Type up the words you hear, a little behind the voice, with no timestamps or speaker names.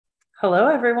Hello,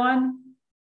 everyone.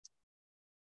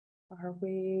 Are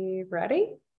we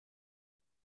ready?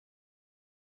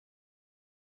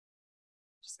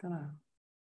 Just gonna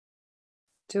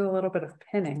do a little bit of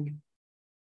pinning.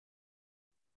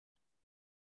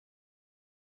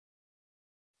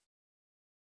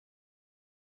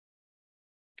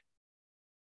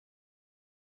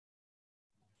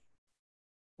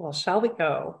 Well, shall we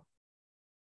go?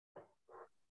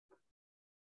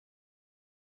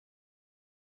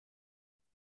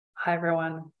 Hi,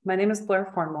 everyone. My name is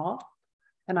Blair Cornwall,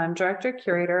 and I'm Director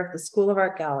Curator of the School of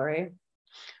Art Gallery.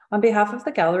 On behalf of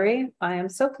the gallery, I am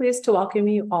so pleased to welcome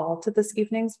you all to this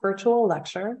evening's virtual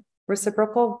lecture,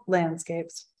 Reciprocal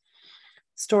Landscapes,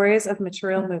 Stories of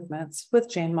Material Movements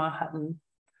with Mah Hutton.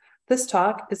 This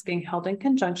talk is being held in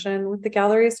conjunction with the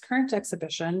gallery's current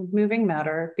exhibition, Moving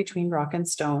Matter Between Rock and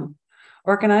Stone,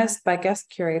 organized by guest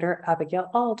curator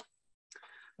Abigail Auld.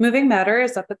 Moving Matter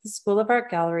is up at the School of Art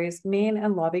Gallery's main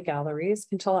and lobby galleries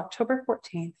until October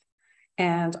 14th,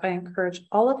 and I encourage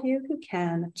all of you who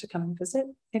can to come and visit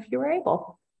if you are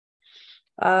able.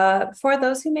 For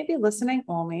those who may be listening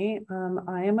only,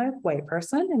 I am a white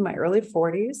person in my early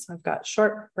 40s. I've got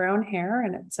short brown hair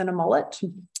and it's in a mullet.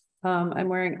 I'm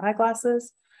wearing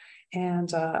eyeglasses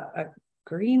and a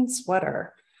green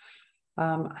sweater.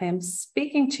 I am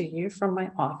speaking to you from my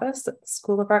office at the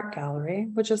School of Art Gallery,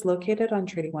 which is located on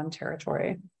Treaty 1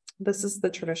 territory. This is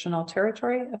the traditional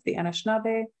territory of the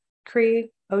Anishinaabe, Cree,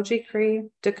 Oji-Cree,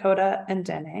 Dakota, and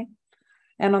Dene,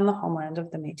 and on the homeland of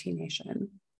the Métis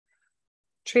Nation.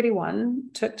 Treaty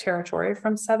 1 took territory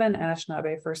from 7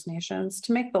 Anishinaabe First Nations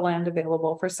to make the land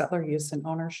available for settler use and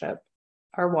ownership.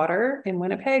 Our water in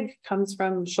Winnipeg comes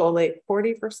from Shoal Lake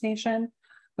 40 First Nation,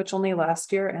 which only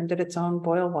last year ended its own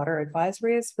boil water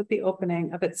advisories with the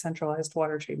opening of its centralized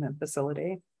water treatment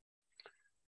facility.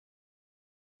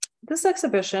 This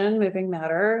exhibition, Moving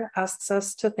Matter, asks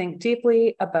us to think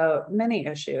deeply about many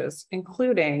issues,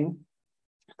 including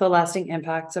the lasting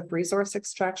impacts of resource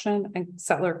extraction and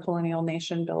settler colonial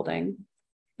nation building.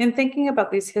 In thinking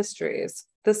about these histories,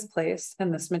 this place,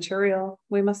 and this material,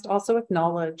 we must also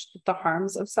acknowledge that the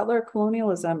harms of settler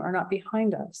colonialism are not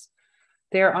behind us.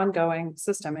 They are ongoing,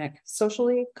 systemic,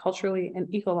 socially, culturally, and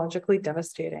ecologically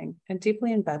devastating, and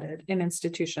deeply embedded in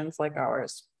institutions like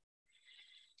ours.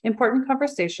 Important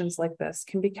conversations like this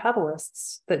can be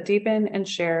catalysts that deepen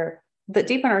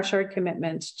our shared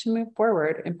commitment to move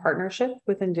forward in partnership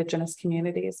with Indigenous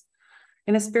communities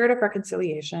in a spirit of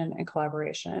reconciliation and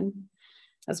collaboration,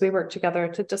 as we work together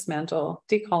to dismantle,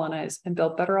 decolonize, and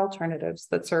build better alternatives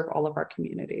that serve all of our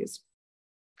communities.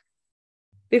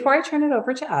 Before I turn it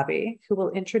over to Abby, who will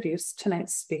introduce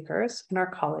tonight's speakers and our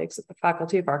colleagues at the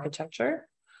Faculty of Architecture,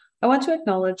 I want to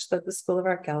acknowledge that the School of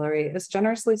Art Gallery is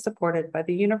generously supported by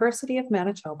the University of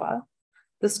Manitoba,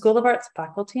 the School of Arts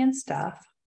faculty and staff,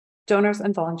 donors,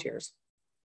 and volunteers.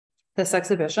 This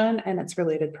exhibition and its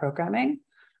related programming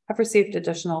have received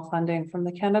additional funding from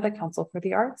the Canada Council for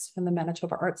the Arts and the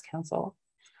Manitoba Arts Council.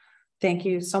 Thank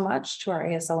you so much to our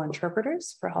ASL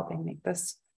interpreters for helping make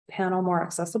this panel more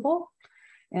accessible.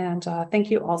 And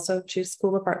thank you also to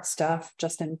School of Art staff,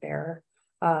 Justin Baer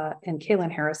and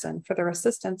Kaylin Harrison for their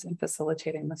assistance in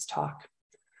facilitating this talk.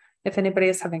 If anybody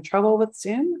is having trouble with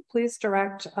Zoom, please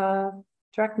direct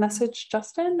message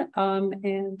Justin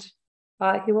and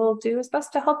he will do his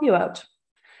best to help you out.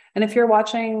 And if you're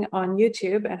watching on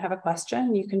YouTube and have a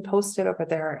question, you can post it over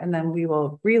there and then we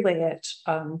will relay it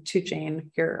to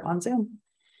Jane here on Zoom.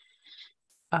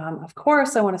 Of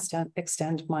course, I want to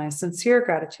extend my sincere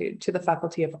gratitude to the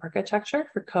Faculty of Architecture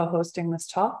for co-hosting this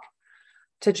talk,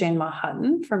 to Mah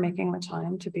Hutton for making the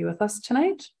time to be with us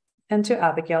tonight, and to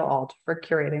Abigail Auld for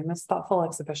curating this thoughtful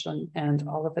exhibition and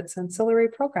all of its ancillary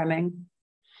programming.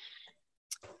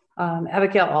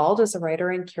 Abigail Auld is a writer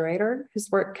and curator whose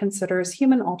work considers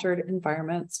human-altered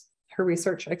environments. Her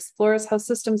research explores how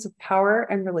systems of power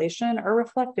and relation are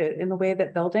reflected in the way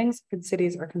that buildings and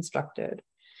cities are constructed,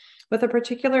 with a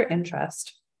particular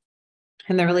interest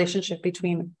in the relationship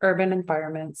between urban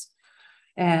environments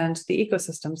and the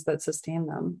ecosystems that sustain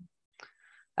them.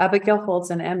 Abigail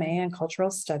holds an MA in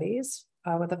Cultural Studies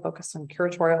with a focus on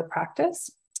curatorial practice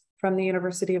from the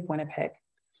University of Winnipeg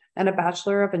and a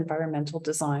Bachelor of Environmental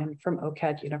Design from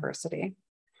OCAD University.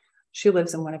 She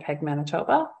lives in Winnipeg,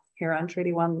 Manitoba, here on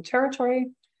Treaty 1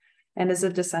 territory, and is a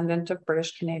descendant of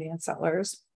British Canadian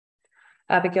settlers.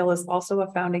 Abigail is also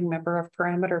a founding member of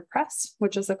Parameter Press,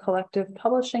 which is a collective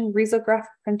publishing risograph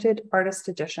printed artist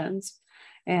editions,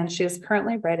 and she is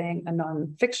currently writing a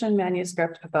nonfiction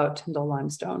manuscript about Tyndall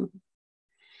limestone.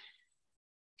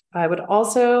 I would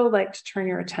also like to turn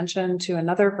your attention to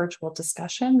another virtual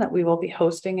discussion that we will be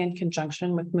hosting in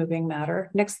conjunction with Moving Matter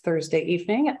next Thursday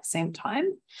evening at the same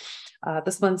time.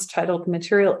 This one's titled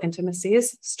Material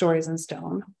Intimacies, Stories in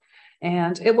Stone.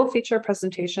 And it will feature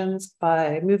presentations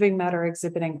by Moving Matter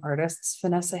exhibiting artists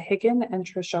Vanessa Higgin and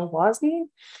Tricia Wozni,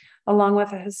 along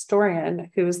with a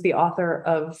historian who is the author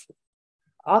of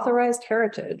Authorized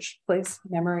Heritage, Place,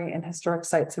 Memory, and Historic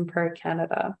Sites in Prairie,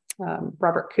 Canada,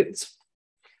 Robert Coots.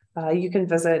 You can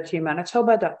visit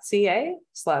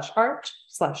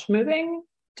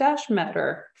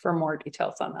manitoba.ca/art/moving-matter for more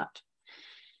details on that.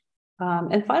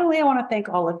 And finally, I want to thank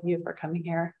all of you for coming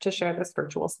here to share this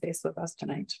virtual space with us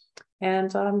tonight.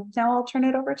 And now I'll turn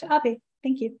it over to Abby.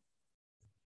 Thank you.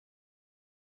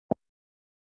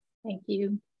 Thank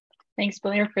you. Thanks,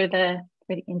 Blair, for the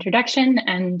introduction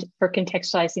and for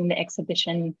contextualizing the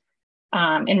exhibition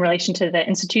in relation to the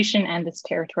institution and this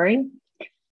territory.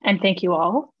 And thank you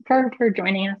all for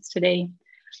joining us today.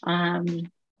 I'd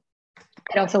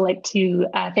also like to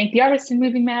thank the artists in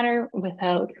Moving Matter,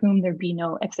 without whom there'd be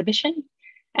no exhibition,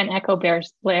 and echo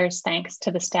Blair's thanks to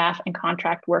the staff and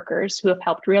contract workers who have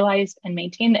helped realize and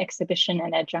maintain the exhibition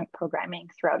and adjunct programming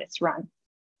throughout its run.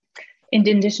 In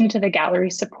addition to the gallery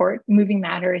support, Moving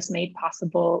Matter is made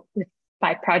possible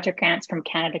by project grants from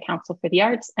Canada Council for the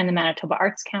Arts and the Manitoba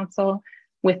Arts Council,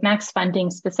 with max funding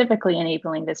specifically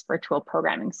enabling this virtual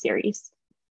programming series.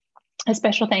 A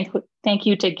special thank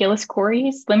you to Gillis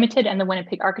Quarries Limited and the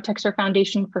Winnipeg Architecture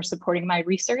Foundation for supporting my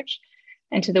research,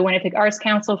 and to the Winnipeg Arts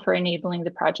Council for enabling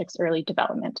the project's early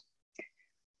development.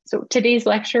 So today's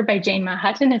lecture by Mah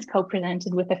Hutton is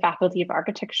co-presented with the Faculty of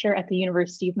Architecture at the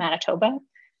University of Manitoba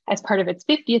as part of its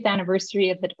 50th anniversary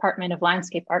of the Department of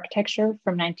Landscape Architecture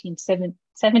from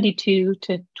 1972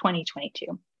 to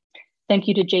 2022. Thank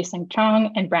you to Jason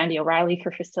Chong and Brandy O'Reilly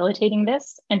for facilitating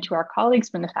this, and to our colleagues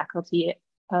from the Faculty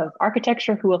of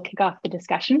Architecture who will kick off the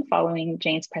discussion following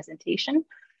Jane's presentation: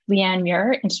 Leanne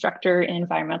Muir, instructor in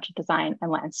environmental design and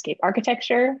landscape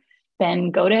architecture;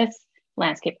 Ben Godis,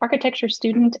 landscape architecture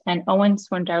student; and Owen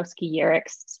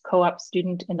Swandowski-Yerrick's co-op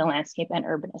student in the landscape and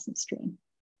urbanism stream.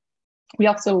 We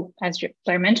also, as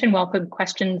Blair mentioned, welcome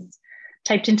questions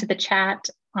typed into the chat,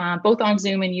 both on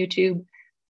Zoom and YouTube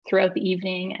throughout the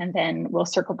evening, and then we'll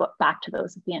circle back to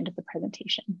those at the end of the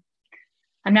presentation.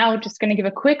 I'm now just going to give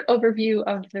a quick overview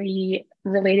of the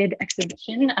related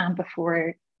exhibition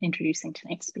before introducing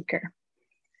tonight's speaker.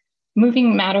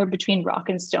 Moving Matter Between Rock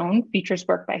and Stone features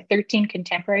work by 13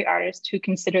 contemporary artists who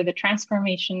consider the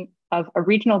transformation of a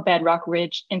regional bedrock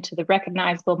ridge into the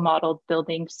recognizable mottled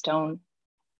building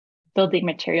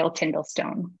material Tyndall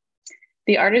Stone.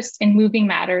 The artists in Moving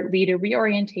Matter lead a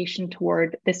reorientation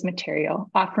toward this material,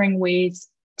 offering ways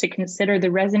to consider the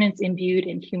resonance imbued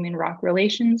in human rock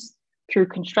relations through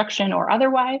construction or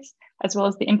otherwise, as well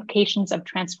as the implications of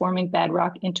transforming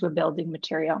bedrock into a building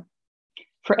material.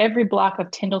 For every block of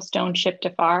Tyndall Stone shipped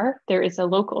afar, there is a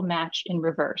local match in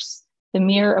reverse, the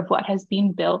mirror of what has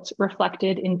been built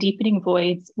reflected in deepening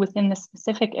voids within the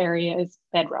specific area's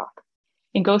bedrock.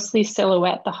 In ghostly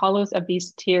silhouette, the hollows of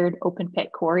these tiered open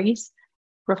pit quarries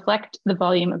reflect the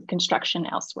volume of construction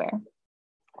elsewhere.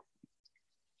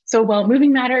 So while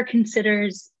Moving Matter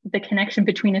considers the connection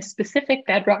between a specific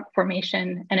bedrock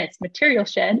formation and its material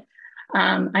shed,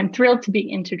 I'm thrilled to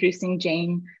be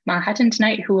introducing Mah Hutton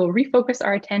tonight, who will refocus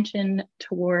our attention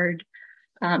toward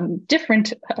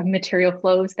different material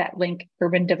flows that link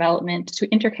urban development to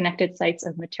interconnected sites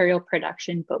of material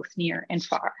production, both near and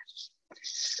far.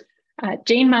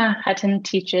 Mah Hutton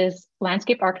teaches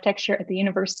landscape architecture at the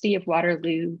University of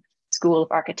Waterloo School of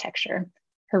Architecture.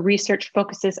 Her research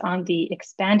focuses on the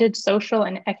expanded social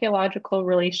and ecological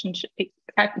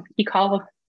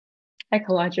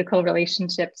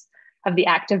relationships of the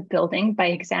active building by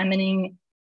examining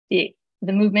the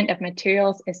movement of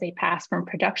materials as they pass from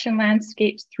production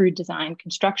landscapes through design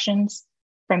constructions,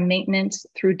 from maintenance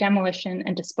through demolition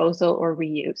and disposal or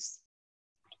reuse.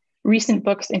 Recent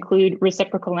books include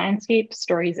Reciprocal Landscapes,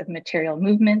 Stories of Material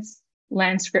Movements,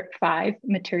 Landscript 5,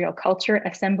 Material Culture,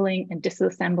 Assembling and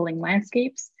Disassembling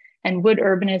Landscapes, and Wood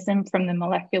Urbanism from the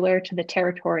Molecular to the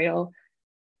Territorial,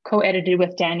 co-edited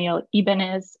with Daniel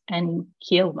Ibanez and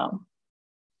Kielmo.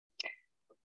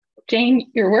 Jane,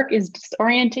 your work is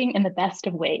disorienting in the best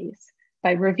of ways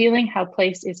by revealing how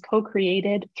place is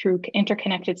co-created through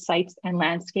interconnected sites and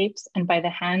landscapes and by the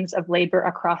hands of labor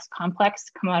across complex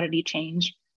commodity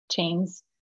chains.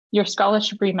 Your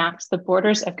scholarship remaps the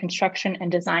borders of construction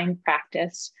and design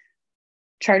practice,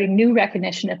 charting new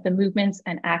recognition of the movements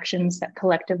and actions that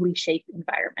collectively shape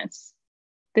environments.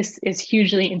 This is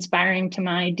hugely inspiring to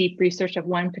my deep research of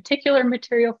one particular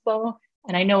material flow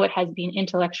And I know it has been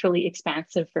intellectually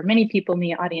expansive for many people in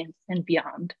the audience and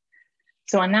beyond.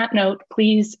 So on that note,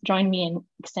 please join me in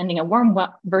extending a warm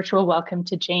virtual welcome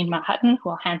to Jane Mah Hutton, who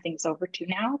I'll hand things over to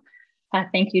now.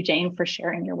 Thank you, Jane, for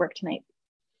sharing your work tonight.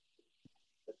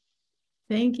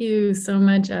 Thank you so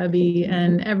much, Abby,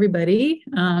 and everybody.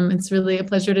 It's really a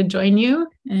pleasure to join you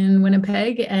in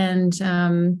Winnipeg and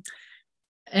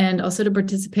also to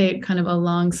participate kind of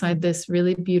alongside this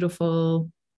really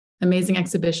beautiful, amazing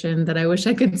exhibition that I wish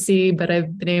I could see, but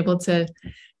I've been able to,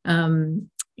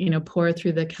 pour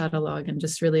through the catalog and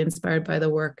just really inspired by the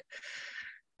work.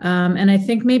 And I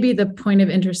think maybe the point of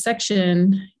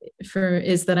intersection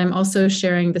is that I'm also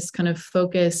sharing this kind of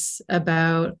focus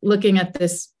about looking at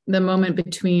the moment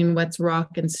between what's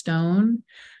rock and stone,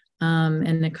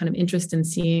 and the kind of interest in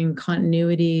seeing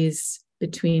continuities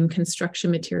between construction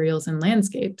materials and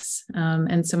landscapes.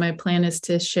 And so my plan is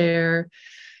to share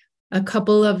a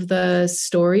couple of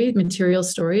the material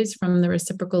stories from the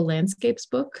Reciprocal Landscapes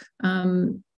book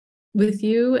with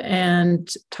you, and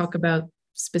talk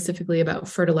specifically about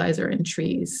fertilizer and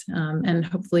trees. And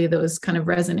hopefully those kind of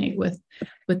resonate with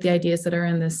the ideas that are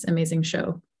in this amazing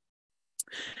show.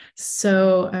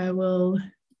 So I will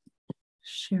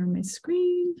share my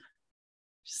screen.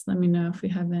 Just let me know if we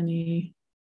have any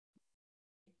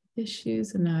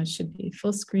issues. And now it should be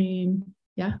full screen.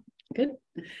 Yeah, good.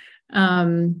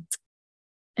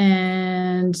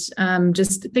 And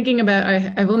just thinking about,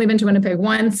 I've only been to Winnipeg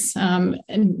once,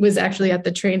 and was actually at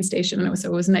the train station. So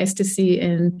it was nice to see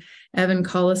in Evan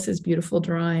Collis's beautiful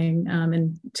drawing,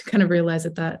 and to kind of realize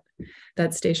that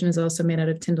station is also made out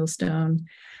of Tyndall Stone.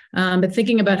 But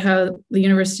thinking about how the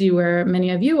university where many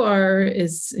of you are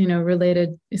is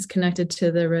connected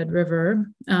to the Red River.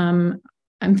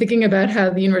 I'm thinking about how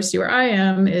the university where I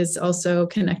am is also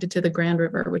connected to the Grand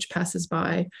River, which passes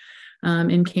by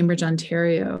in Cambridge,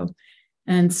 Ontario.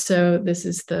 And so this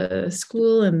is the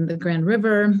school and the Grand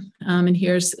River. And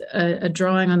here's a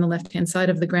drawing on the left-hand side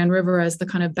of the Grand River as the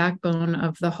kind of backbone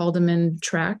of the Haldeman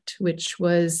Tract, which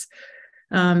was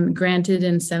granted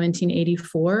in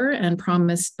 1784 and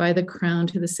promised by the Crown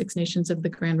to the Six Nations of the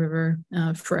Grand River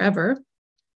forever.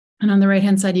 And on the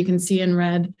right-hand side, you can see in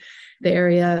red the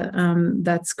area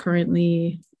that's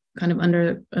currently kind of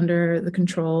under the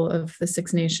control of the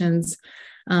Six Nations.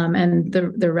 And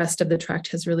the rest of the tract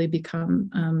has really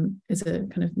become is a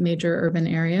kind of major urban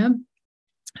area.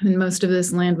 And most of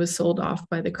this land was sold off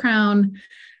by the Crown.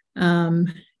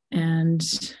 And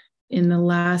in the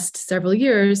last several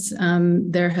years,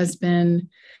 there has been,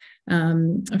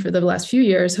 for the last few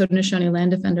years, Haudenosaunee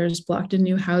land defenders blocked a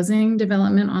new housing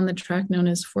development on the tract known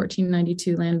as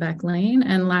 1492 Landback Lane.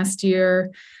 And last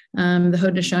year, the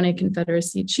Haudenosaunee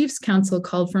Confederacy Chiefs Council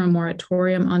called for a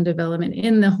moratorium on development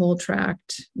in the whole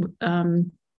tract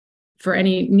for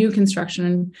any new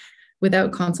construction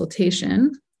without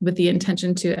consultation, with the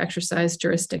intention to exercise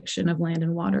jurisdiction of land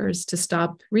and waters to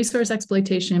stop resource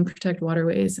exploitation, protect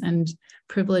waterways, and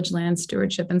privilege land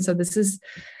stewardship. And so this is,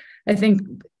 I think,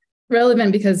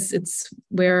 relevant because it's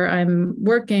where I'm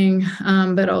working,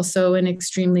 but also an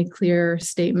extremely clear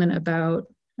statement about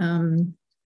a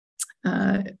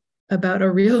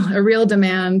real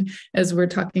demand as we're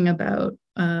talking about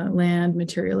land,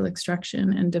 material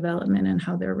extraction, and development and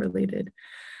how they're related.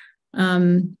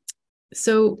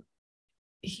 So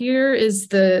here is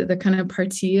the kind of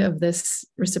partie of this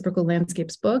Reciprocal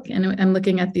Landscapes book, and I'm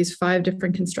looking at these 5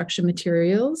 different construction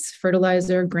materials: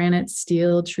 fertilizer, granite,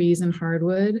 steel, trees, and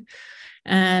hardwood.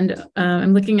 And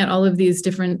I'm looking at all of these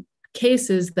different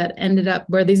cases that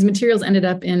where these materials ended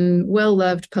up in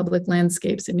well-loved public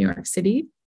landscapes in New York City,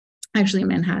 actually in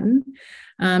Manhattan.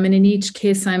 And in each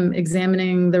case, I'm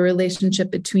examining the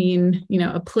relationship between,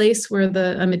 a place where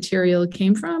a material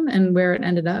came from and where it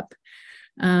ended up,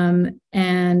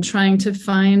 and trying to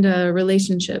find a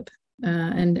relationship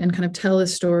and kind of tell a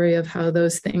story of how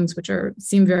those things, which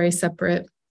seem very separate,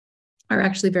 are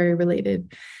actually very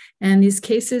related. And these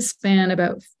cases span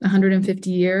about 150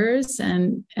 years,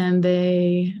 and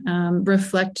they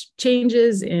reflect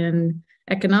changes in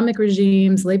economic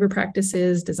regimes, labor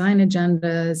practices, design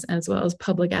agendas, as well as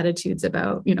public attitudes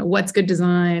about, what's good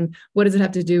design, what does it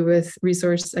have to do with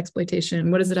resource exploitation,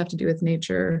 what does it have to do with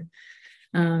nature,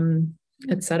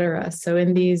 et cetera. So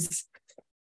in these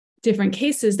different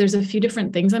cases, there's a few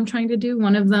different things I'm trying to do.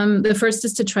 One of them, the first,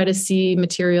 is to try to see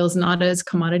materials not as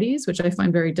commodities, which I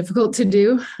find very difficult to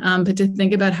do, but to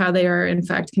think about how they are in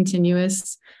fact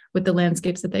continuous with the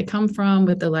landscapes that they come from,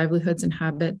 with the livelihoods and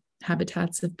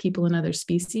habitats of people and other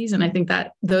species. And I think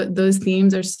that those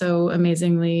themes are so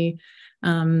amazingly,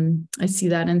 I see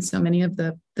that in so many of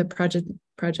the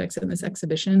projects in this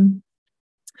exhibition.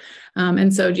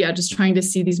 And so, yeah, just trying to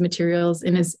see these materials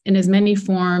in as many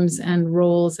forms and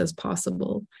roles as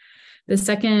possible. The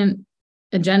second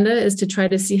agenda is to try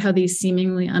to see how these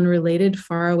seemingly unrelated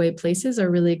faraway places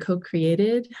are really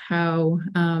co-created, how,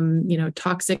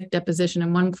 toxic deposition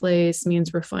in one place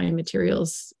means refined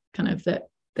materials kind of that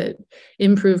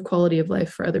improve quality of life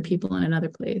for other people in another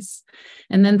place.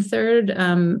 And then third,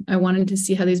 I wanted to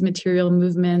see how these material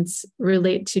movements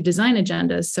relate to design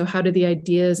agendas. So how do the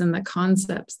ideas and the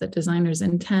concepts that designers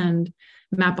intend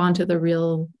map onto the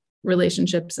real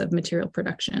relationships of material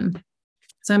production?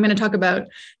 So I'm going to talk about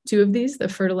two of these, the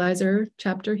fertilizer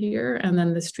chapter here, and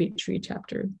then the street tree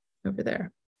chapter over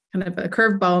there. Kind of a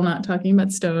curveball, not talking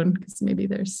about stone, because maybe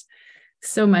there's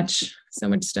so much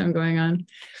stone going on.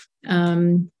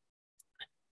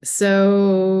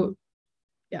 So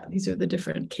yeah, these are the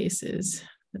different cases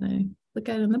that I look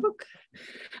at in the book.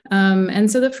 And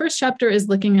so the first chapter is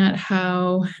looking at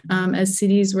how, as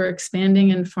cities were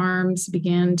expanding and farms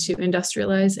began to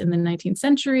industrialize in the 19th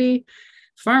century,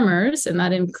 farmers, and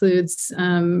that includes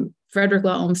Frederick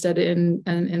Law Olmsted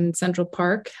in Central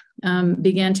Park,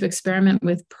 began to experiment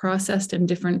with processed and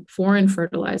different foreign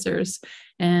fertilizers.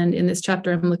 And in this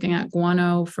chapter, I'm looking at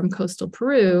guano from coastal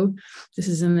Peru. This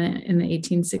is in the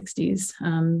 1860s.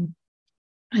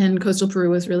 And coastal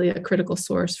Peru was really a critical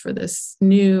source for this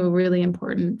new, really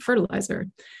important fertilizer.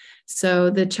 So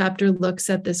the chapter looks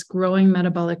at this growing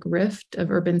metabolic rift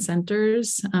of urban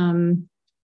centers,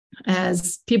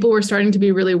 as people were starting to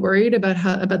be really worried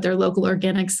about their local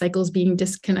organic cycles being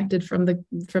disconnected from the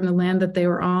land that they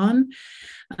were on.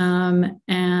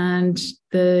 And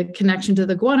the connection to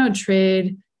the guano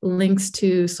trade links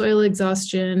to soil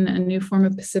exhaustion, a new form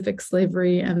of Pacific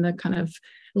slavery, and the kind of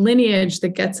lineage that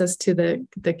gets us to the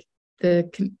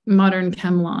modern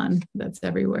chemlon that's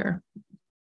everywhere.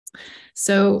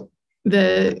 So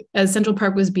as Central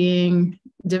Park was being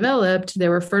developed, there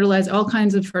were all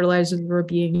kinds of fertilizers were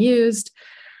being used,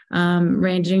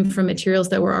 ranging from materials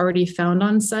that were already found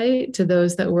on site to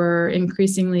those that were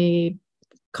increasingly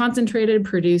concentrated,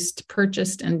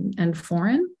 purchased, and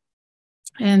foreign.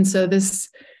 And so this,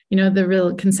 the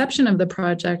real conception of the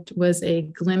project was a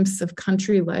glimpse of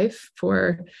country life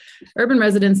for urban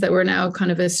residents that were now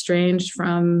kind of estranged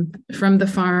from the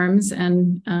farms,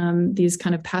 and these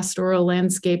kind of pastoral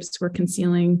landscapes were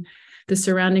concealing the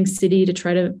surrounding city to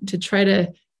try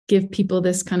to give people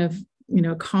this kind of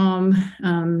calm,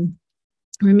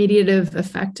 remediative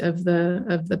effect of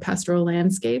the pastoral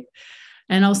landscape.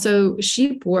 And also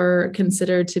sheep were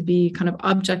considered to be kind of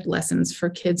object lessons for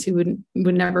kids who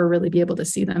would never really be able to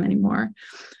see them anymore.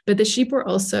 But the sheep were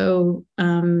also,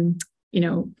 playing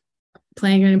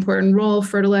an important role,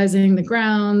 fertilizing the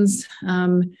grounds,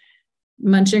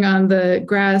 munching on the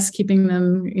grass, keeping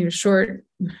them short,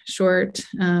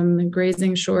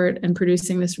 grazing short, and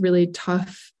producing this really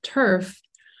tough turf.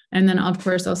 And then, of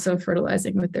course, also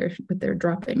fertilizing with their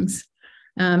droppings.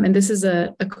 And this is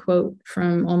a quote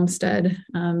from Olmsted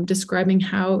describing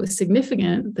how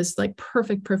significant this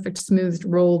perfect, smoothed,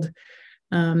 rolled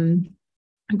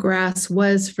grass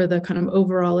was for the kind of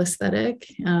overall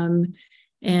aesthetic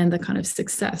and the kind of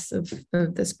success of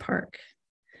this park.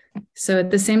 So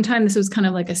at the same time, this was kind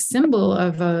of like a symbol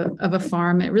of a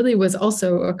farm. It really was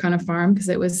also a kind of farm because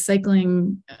it was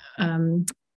cycling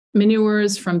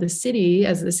manures from the city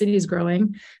as the city is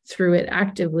growing through it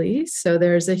actively. So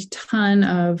there's a ton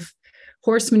of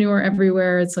horse manure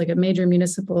everywhere. It's like a major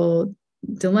municipal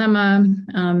dilemma.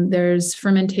 There's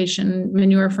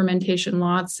manure fermentation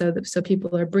lots. So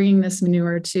people are bringing this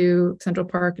manure to Central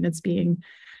Park and it's being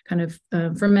kind of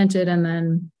fermented and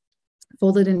then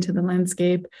folded into the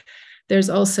landscape. There's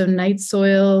also night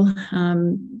soil.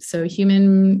 So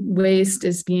human waste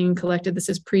is being collected. This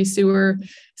is pre-sewer,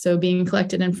 so being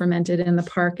collected and fermented in the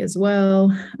park as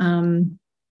well. And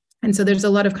so there's a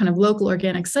lot of kind of local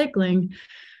organic cycling,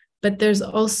 but there's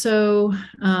also,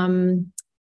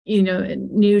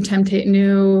 new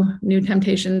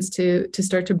temptations to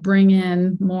start to bring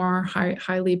in more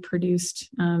highly produced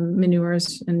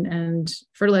manures and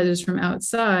fertilizers from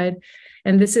outside.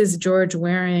 And this is George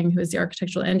Waring, who is the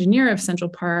architectural engineer of Central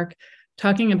Park,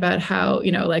 talking about how,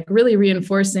 really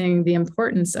reinforcing the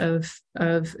importance of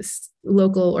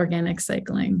local organic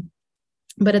cycling.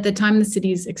 But at the time, the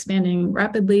city's expanding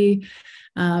rapidly.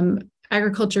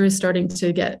 Agriculture is starting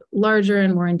to get larger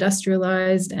and more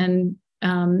industrialized, and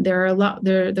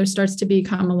there starts to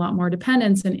become a lot more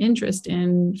dependence and interest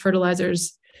in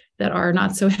fertilizers that are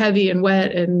not so heavy and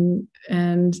wet and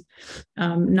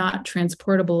not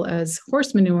transportable as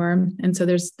horse manure. And so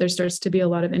there starts to be a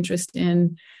lot of interest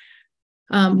in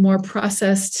more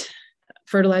processed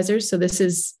fertilizers. So this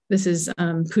is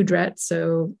poudrette,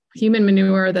 so human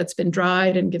manure that's been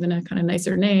dried and given a kind of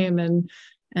nicer name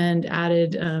and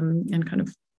added and kind of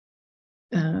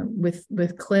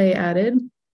with clay added.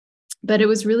 But it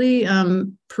was really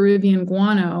Peruvian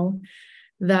guano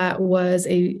that was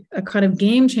a kind of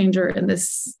game changer in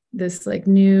this like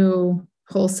new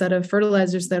whole set of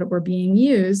fertilizers that were being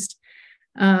used,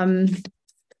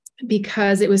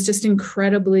 because it was just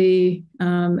incredibly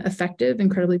effective,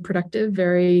 incredibly productive,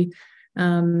 very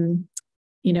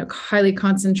highly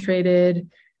concentrated.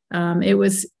 It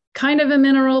was kind of a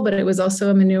mineral, but it was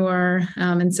also a manure.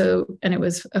 And it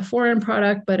was a foreign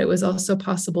product, but it was also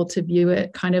possible to view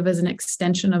it kind of as an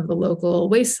extension of the local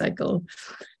waste cycle.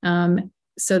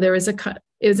 So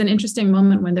it was an interesting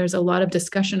moment when there's a lot of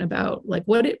discussion about like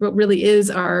what really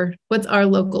is what's our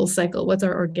local cycle, what's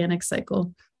our organic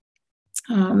cycle.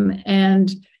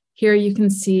 And here you can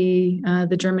see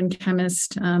the German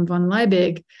chemist von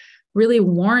Liebig really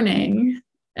warning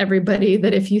everybody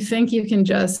that if you think you can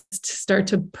just start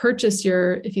to purchase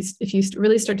if you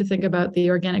really start to think about the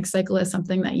organic cycle as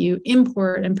something that you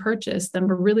import and purchase, then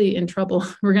we're really in trouble.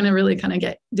 We're going to really kind of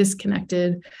get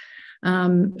disconnected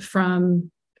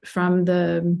from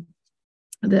the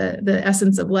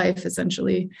essence of life,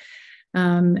 essentially.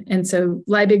 And so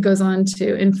Liebig goes on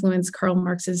to influence Karl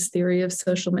Marx's theory of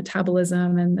social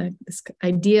metabolism and this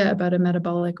idea about a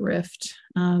metabolic rift.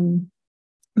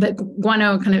 But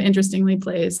guano kind of interestingly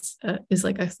is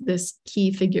like this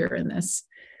key figure in this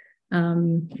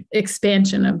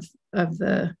expansion of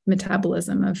the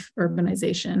metabolism of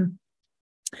urbanization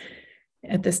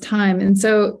at this time. And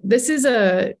so this is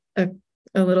a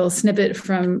little snippet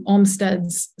from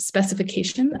Olmsted's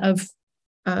specification of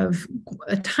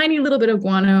a tiny little bit of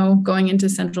guano going into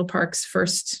Central Park's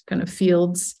first kind of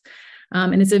fields.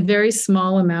 And it's a very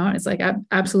small amount. It's like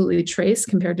absolutely trace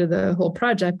compared to the whole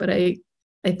project, but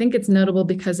I think it's notable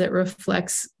because it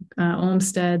reflects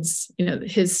Olmsted's,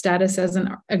 his status as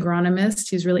an agronomist.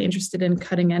 He's really interested in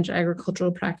cutting edge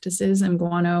agricultural practices, and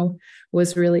guano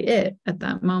was really it at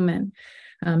that moment.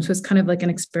 So it's kind of like an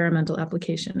experimental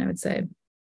application, I would say.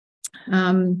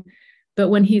 But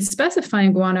when he's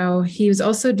specifying guano, he was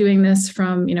also doing this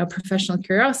from, professional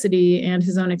curiosity and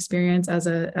his own experience as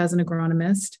an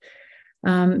agronomist.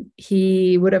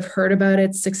 He would have heard about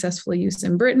its successful use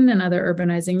in Britain and other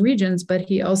urbanizing regions, but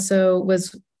he also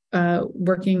was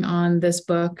working on this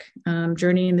book,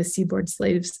 Journeying the Seaboard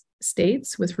Slave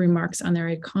States, with remarks on their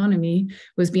economy,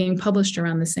 was being published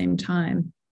around the same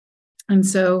time. And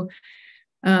so,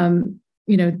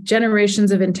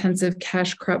 generations of intensive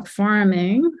cash crop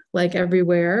farming, like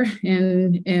everywhere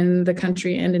in the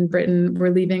country and in Britain,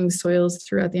 were leaving soils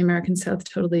throughout the American South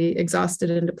totally exhausted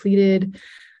and depleted.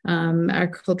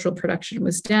 Agricultural production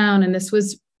was down, and this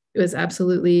was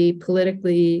absolutely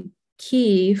politically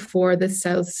key for the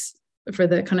South's, for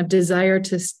the kind of desire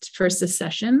for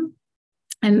secession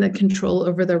and the control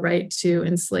over the right to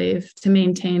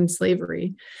maintain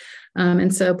slavery.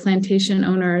 And so plantation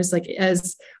owners, like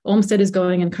as Olmsted is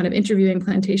going and kind of interviewing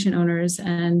plantation owners,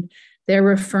 and they're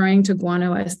referring to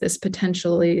guano as this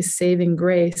potentially saving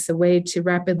grace, a way to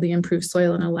rapidly improve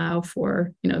soil and allow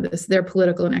for, their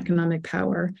political and economic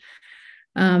power.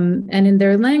 And in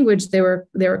their language, they were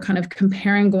kind of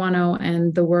comparing guano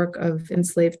and the work of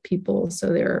enslaved people.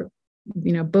 So they're,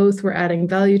 both were adding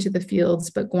value to the fields,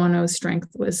 but guano's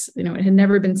strength was, it had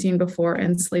never been seen before,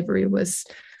 and slavery was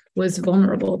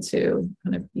vulnerable to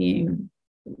kind of being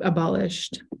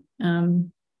abolished.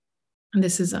 And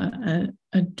this is a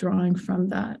drawing from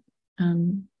that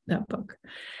book.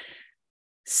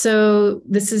 So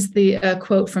this is the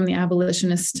quote from the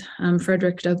abolitionist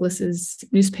Frederick Douglass's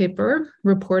newspaper,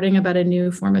 reporting about a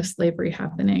new form of slavery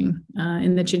happening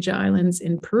in the Chincha Islands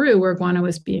in Peru, where guano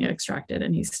was being extracted.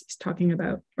 And he's talking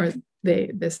about,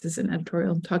 this is an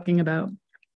editorial talking about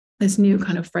this new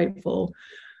kind of frightful,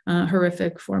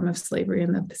 horrific form of slavery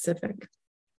in the Pacific.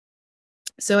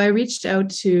 So I reached out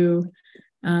to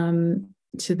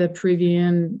the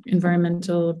Peruvian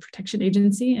Environmental Protection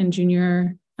Agency, and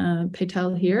Junior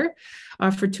Patel here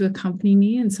offered to accompany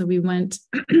me. And so we went,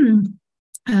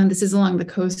 this is along the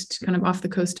coast, kind of off the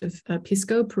coast of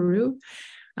Pisco, Peru.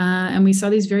 And we saw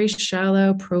these very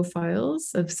shallow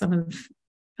profiles of some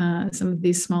of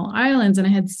these small islands. And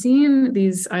I had seen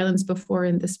these islands before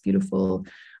in this beautiful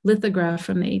lithograph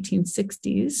from the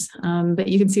 1860s, but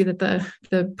you can see that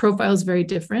the profile is very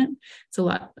different. It's a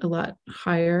lot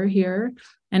higher here,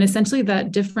 and essentially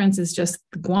that difference is just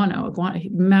guano,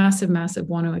 massive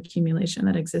guano accumulation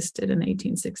that existed in the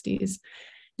 1860s.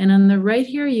 And on the right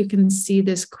here, you can see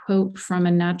this quote from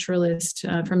a naturalist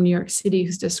from New York City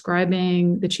who's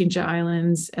describing the Chincha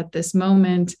Islands at this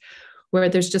moment, where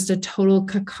there's just a total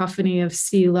cacophony of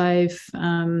sea life,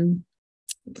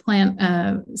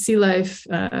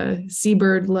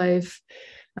 seabird life.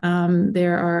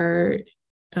 There are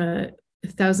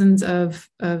thousands of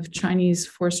Chinese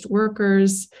forced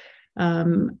workers,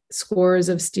 scores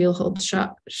of steel-hulled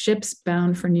ships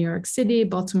bound for New York City,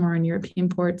 Baltimore, and European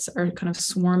ports are kind of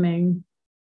swarming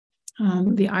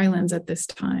the islands at this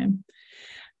time.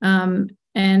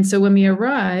 And so when we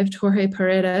arrived, Jorge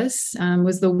Paredes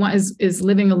was the one is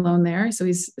living alone there. So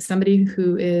he's somebody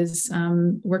who is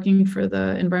working for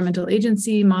the environmental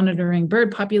agency, monitoring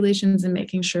bird populations and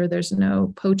making sure there's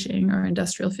no poaching or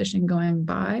industrial fishing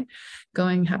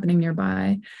happening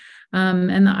nearby.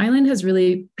 And the island has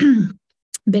really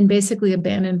been basically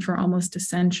abandoned for almost a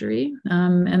century.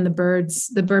 And the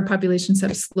bird populations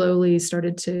have slowly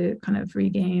started to kind of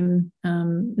regain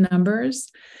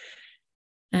numbers.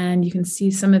 And you can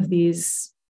see some of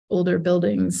these older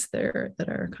buildings there that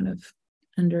are kind of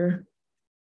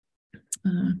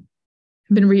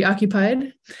been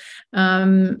reoccupied.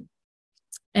 And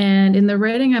in the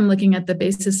writing, I'm looking at the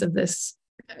basis of this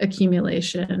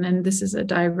accumulation. And this is a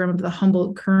diagram of the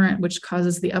Humboldt Current, which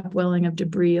causes the upwelling of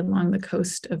debris along the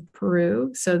coast of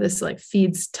Peru. So this like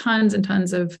feeds tons and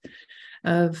tons of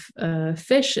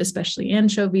fish, especially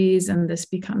anchovies, and this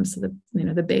becomes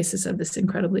the basis of this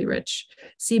incredibly rich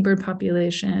seabird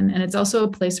population. And it's also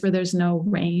a place where there's no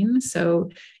rain, so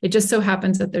it just so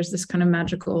happens that there's this kind of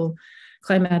magical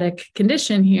climatic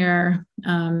condition here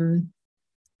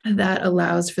that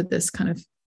allows for this kind of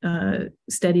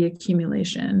steady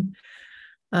accumulation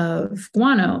of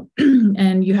guano.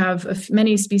 And you have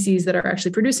many species that are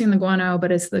actually producing the guano,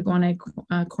 but it's the guano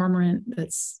cormorant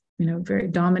that's very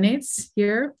dominates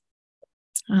here.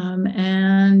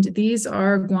 And these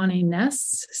are guano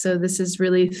nests. So this is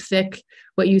really thick.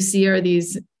 What you see are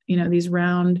these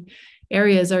round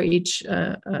areas are each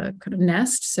kind of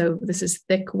nest. So this is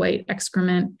thick white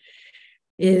excrement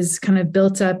is kind of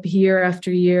built up year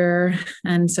after year.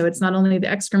 And so it's not only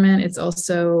the excrement, it's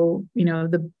also,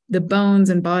 the bones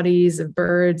and bodies of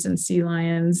birds and sea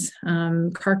lions,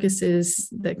 carcasses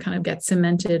that kind of get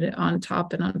cemented on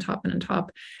top and on top and on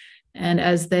top. And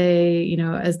as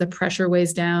as the pressure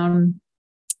weighs down,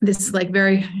 this like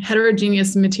very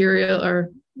heterogeneous material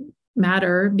or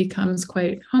matter becomes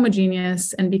quite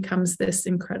homogeneous and becomes this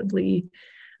incredibly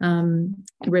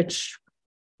rich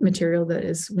material that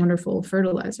is wonderful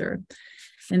fertilizer.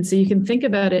 And so you can think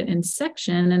about it in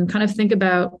section and kind of think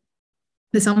about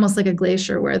this almost like a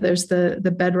glacier where there's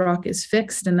the bedrock is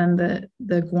fixed and then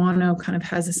the guano kind of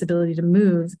has this ability to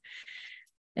move.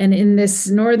 And in this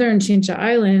northern Chincha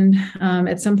Island,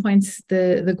 at some points,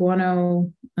 the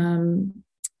guano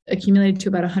accumulated to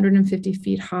about 150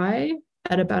 feet high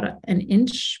at about an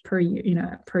inch per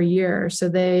year. So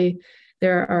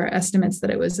there are estimates that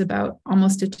it was about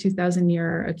almost a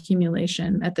 2,000-year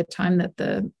accumulation at the time that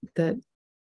the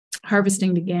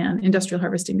harvesting began, industrial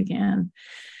harvesting began.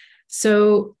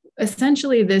 So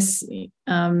essentially, this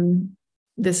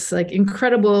like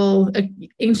incredible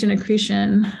ancient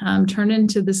accretion turned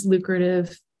into this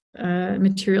lucrative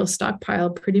material stockpile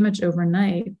pretty much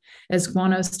overnight as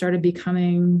guano started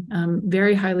becoming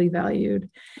very highly valued.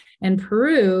 And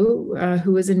Peru,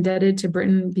 who was indebted to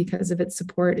Britain because of its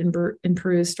support in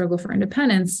Peru's struggle for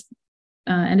independence,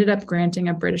 ended up granting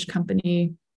a British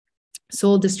company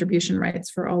sole distribution rights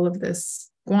for all of this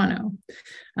guano.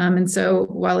 And so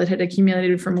while it had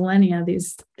accumulated for millennia,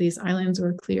 these islands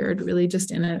were cleared really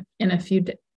just in a few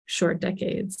short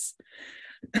decades.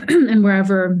 And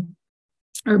wherever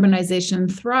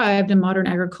urbanization thrived and modern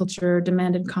agriculture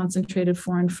demanded concentrated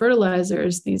foreign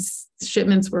fertilizers, these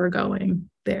shipments were going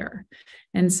there.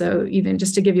 And so even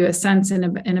just to give you a sense, in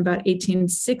about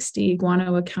 1860,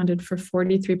 guano accounted for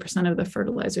 43% of the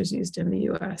fertilizers used in the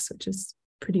US, which is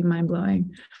pretty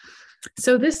mind-blowing.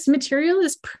 So this material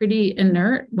is pretty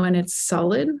inert when it's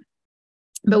solid,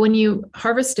 but when you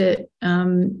harvest it,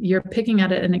 you're picking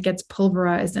at it and it gets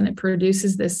pulverized and it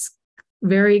produces this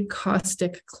very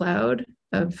caustic cloud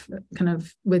of kind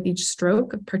of with each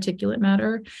stroke of particulate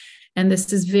matter. And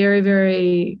this is very,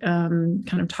 very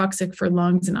kind of toxic for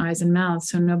lungs and eyes and mouths.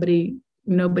 So nobody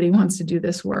wants to do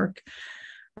this work.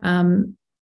 And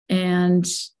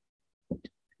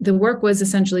the work was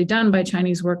essentially done by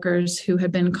Chinese workers who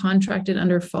had been contracted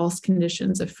under false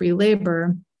conditions of free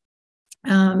labor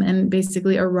and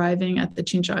basically arriving at the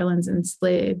Chincha Islands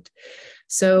enslaved.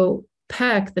 So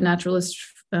Peck, the naturalist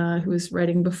who was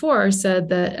writing before, said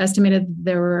that estimated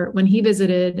there were, when he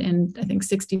visited in, I think,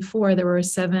 1964, there were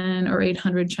 700 or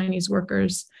 800 Chinese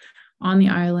workers on the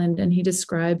island. And he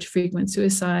described frequent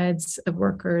suicides of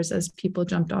workers as people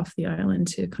jumped off the island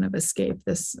to kind of escape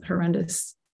this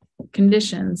horrendous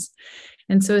conditions.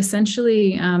 And so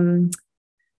essentially,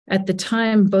 at the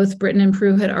time, both Britain and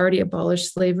Peru had already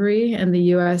abolished slavery, and the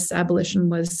U.S. abolition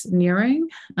was nearing.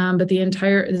 But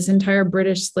this entire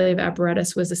British slave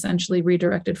apparatus was essentially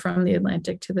redirected from the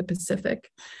Atlantic to the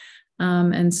Pacific.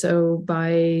 And so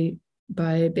by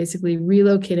basically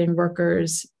relocating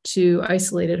workers to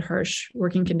isolated, harsh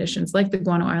working conditions like the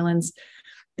Guano Islands,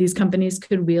 these companies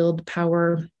could wield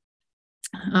power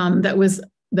that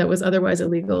was otherwise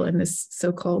illegal in this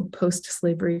so-called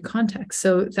post-slavery context.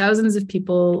 So thousands of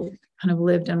people kind of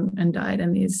lived and died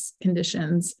in these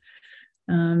conditions.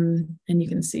 And you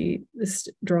can see this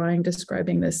drawing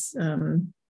describing this,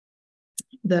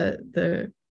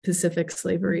 the Pacific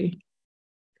slavery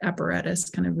apparatus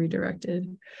kind of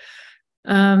redirected.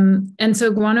 And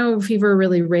so guano fever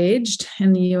really raged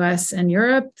in the US and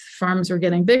Europe. Farms were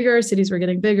getting bigger, cities were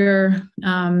getting bigger.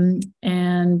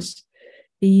 And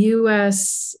the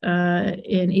US in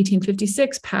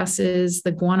 1856 passes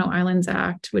the Guano Islands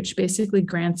Act, which basically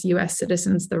grants US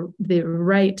citizens the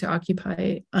right to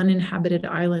occupy uninhabited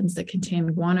islands that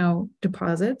contain guano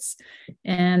deposits,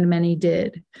 and many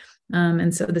did.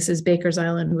 And so this is Baker's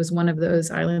Island was one of those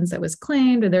islands that was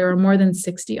claimed. There are more than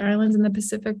 60 islands in the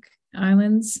Pacific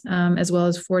Islands, as well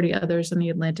as 40 others in the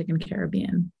Atlantic and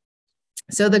Caribbean.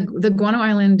 So the Guano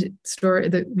Island story,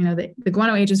 the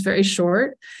Guano age is very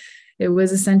short. It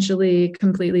was essentially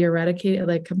completely eradicated,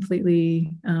 like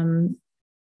completely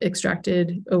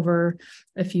extracted over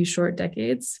a few short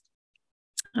decades,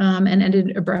 and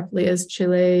ended abruptly as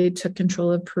Chile took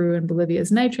control of Peru and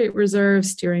Bolivia's nitrate reserves,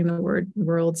 steering the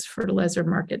world's fertilizer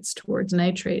markets towards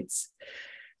nitrates.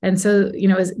 And so,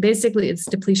 basically its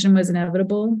depletion was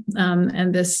inevitable,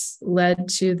 and this led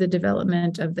to the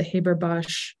development of the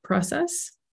Haber-Bosch process,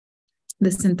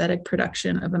 the synthetic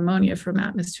production of ammonia from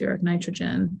atmospheric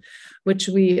nitrogen, which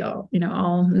we all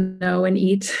know and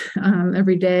eat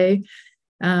every day,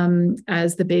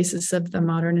 as the basis of the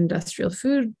modern industrial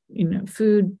food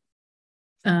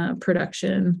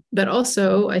production. But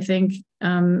also, I think,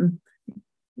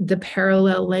 the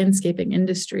parallel landscaping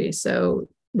industry,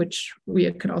 which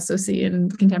we could also see in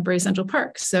contemporary Central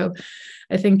Park. So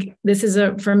I think this is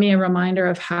for me a reminder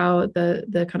of how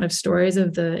the kind of stories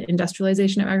of the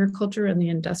industrialization of agriculture and the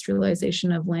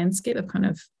industrialization of landscape, of kind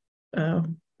of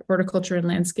horticulture and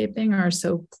landscaping, are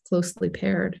so closely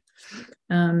paired.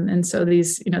 And so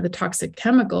these, the toxic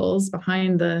chemicals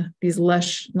behind these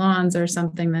lush lawns are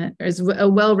something that is a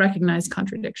well-recognized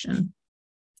contradiction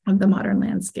of the modern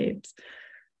landscapes.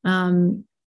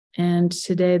 And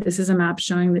today, this is a map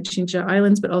showing the Chincha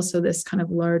Islands, but also this kind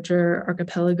of larger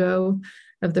archipelago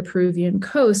of the Peruvian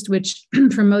coast, which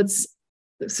promotes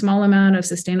a small amount of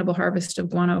sustainable harvest of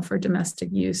guano for domestic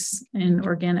use in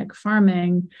organic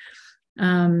farming.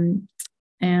 And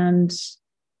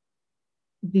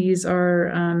these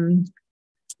are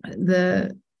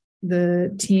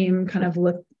the team kind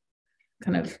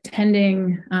of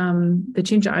tending the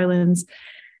Chincha Islands.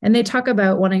 And they talk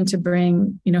about wanting to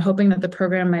bring, hoping that the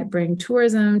program might bring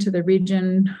tourism to the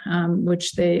region,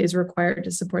 which is required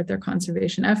to support their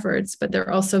conservation efforts. But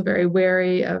they're also very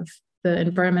wary of the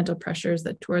environmental pressures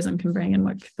that tourism can bring and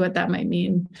what that might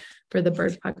mean for the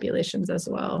bird populations as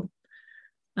well.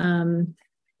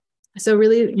 So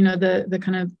really, the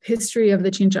kind of history of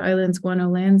the Chincha Islands guano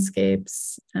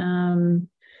landscapes, the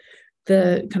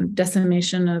kind of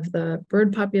decimation of the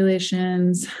bird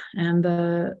populations,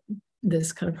 and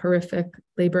this kind of horrific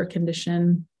labor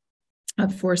condition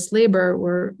of forced labor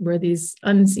were these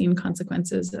unseen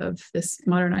consequences of this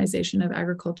modernization of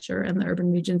agriculture and the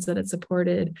urban regions that it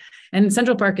supported. And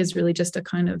Central Park is really just a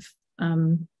kind of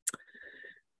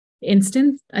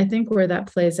instance, I think, where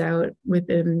that plays out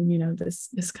within,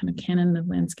 this kind of canon of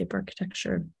landscape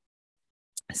architecture.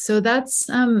 So that's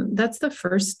the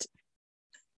first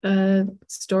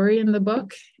story in the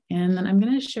book. And then I'm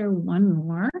going to share one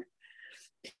more.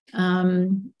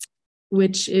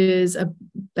 Which is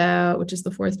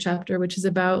the fourth chapter, which is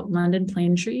about London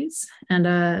plane trees and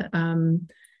a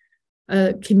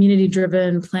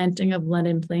community-driven planting of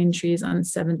London plane trees on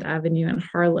 7th Avenue in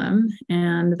Harlem,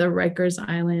 and the Rikers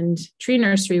Island tree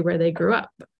nursery where they grew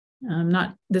up.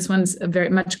 This one's a very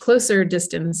much closer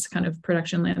distance kind of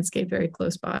production landscape, very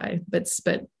close by, but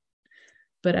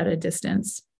at a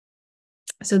distance.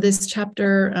 So this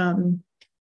chapter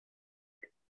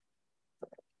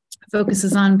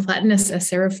focuses on Platanus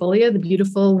acerifolia, the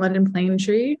beautiful London plane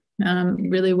tree,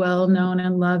 really well known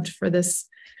and loved for this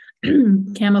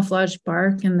camouflage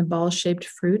bark and the ball-shaped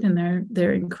fruit and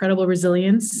their incredible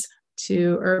resilience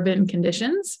to urban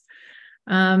conditions.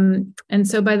 And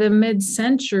so by the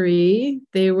mid-century,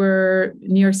 New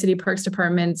York City Parks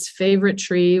Department's favorite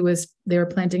tree was, they were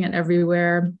planting it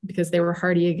everywhere because they were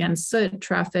hardy against soot,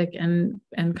 traffic, and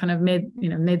kind of made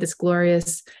this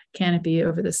glorious canopy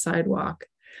over the sidewalk.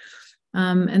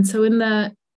 And so in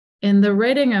the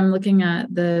writing, I'm looking at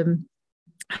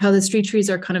how the street trees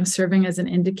are kind of serving as an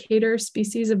indicator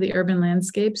species of the urban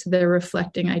landscape. So they're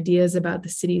reflecting ideas about the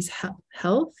city's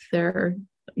health. They're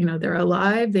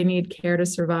alive, they need care to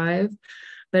survive,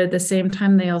 but at the same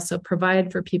time, they also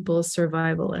provide for people's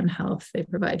survival and health. They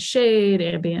provide shade,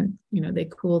 ambient, they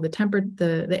cool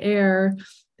the air,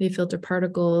 they filter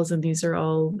particles, and these are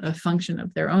all a function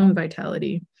of their own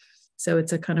vitality. So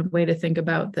it's a kind of way to think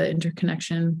about the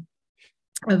interconnection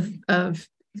of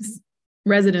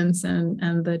residents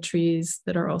and the trees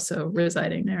that are also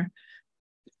residing there.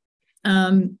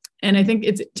 And I think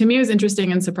to me, it was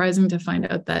interesting and surprising to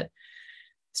find out that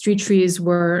street trees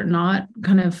were not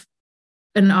kind of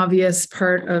an obvious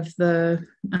part of the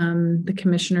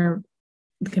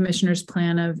commissioner's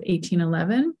plan of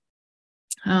 1811.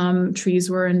 Trees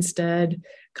were instead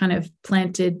kind of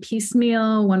planted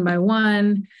piecemeal, one by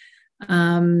one.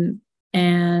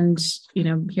 And,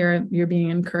 here you're being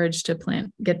encouraged to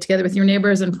get together with your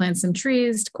neighbors and plant some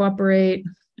trees to cooperate.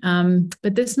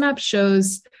 But this map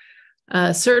shows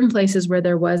certain places where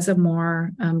there was a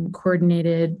more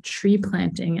coordinated tree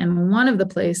planting. And one of the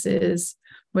places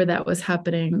where that was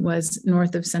happening was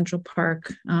north of Central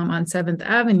Park on 7th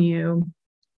Avenue,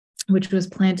 which was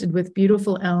planted with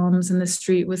beautiful elms. And the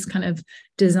street was kind of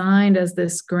designed as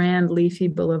this grand leafy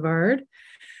boulevard.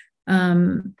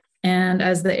 And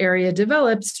as the area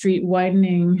developed, street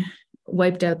widening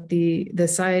wiped out the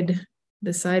side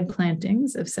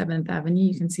plantings of 7th Avenue.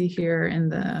 You can see here in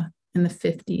the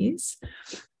 50s,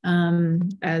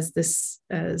 as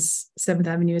 7th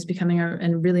Avenue is becoming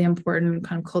a really important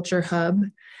kind of culture hub.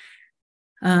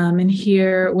 And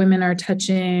here women are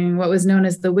touching what was known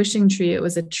as the wishing tree. It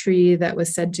was a tree that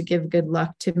was said to give good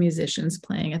luck to musicians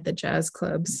playing at the jazz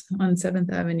clubs on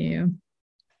 7th Avenue.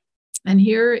 And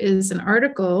here is an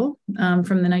article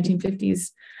from the 1950s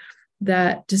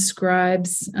that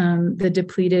describes the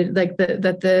depleted, that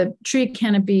the tree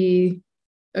canopy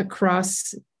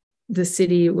across the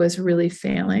city was really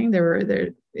failing.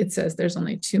 It says there's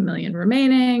only 2 million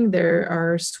remaining. There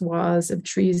are swaths of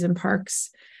trees and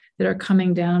parks that are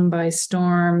coming down by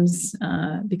storms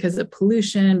because of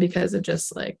pollution, because of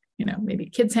just maybe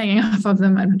kids hanging off of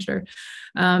them. I'm not sure.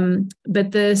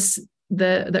 But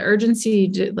the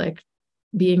urgency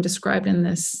being described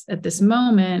at this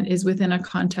moment is within a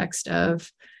context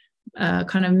of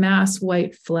kind of mass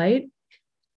white flight,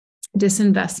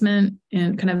 disinvestment,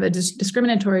 and kind of a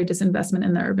discriminatory disinvestment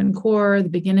in the urban core, the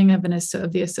beginning of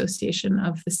the association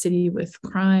of the city with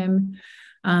crime,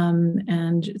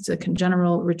 and it's a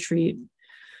general retreat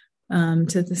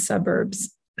to the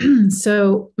suburbs.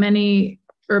 So many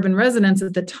urban residents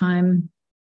at the time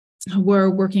were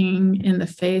working in the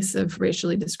face of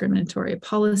racially discriminatory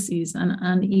policies and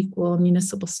unequal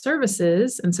municipal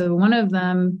services. And so one of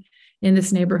them in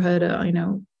this neighborhood,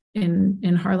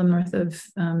 in Harlem, north of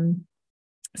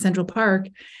Central Park,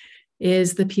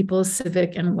 is the People's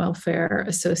Civic and Welfare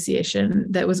Association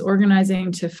that was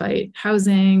organizing to fight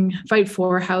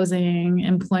for housing,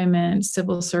 employment,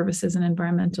 civil services, and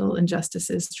environmental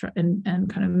injustices, and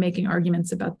kind of making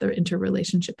arguments about the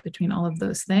interrelationship between all of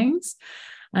those things.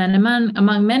 And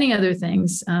among many other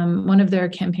things, one of their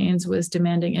campaigns was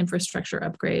demanding infrastructure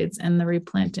upgrades and the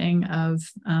replanting of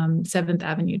 7th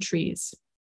Avenue trees.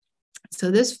 So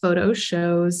this photo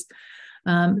shows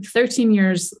 13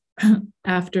 years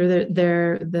after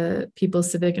the People's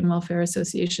Civic and Welfare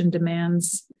Association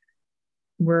demands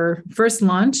were first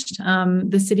launched,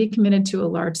 the city committed to a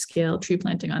large-scale tree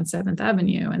planting on 7th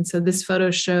Avenue. And so this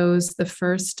photo shows the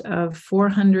first of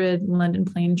 400 London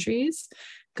plane trees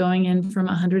going in from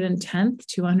 110th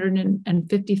to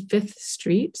 155th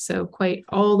Street, so quite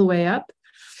all the way up,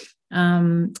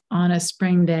 on a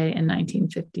spring day in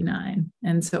 1959.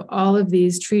 And so all of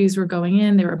these trees were going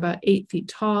in. They were about 8 feet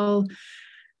tall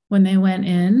when they went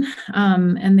in,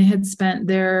 and they had spent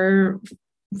their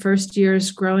first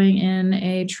years growing in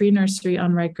a tree nursery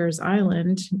on Rikers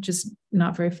Island, just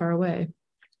not very far away,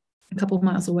 a couple of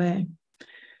miles away.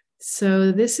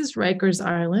 So this is Rikers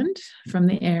Island from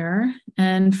the air.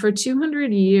 And for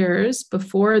 200 years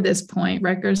before this point,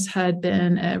 Rikers had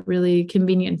been a really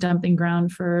convenient dumping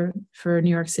ground for New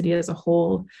York City as a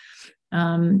whole.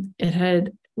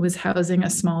 It was housing a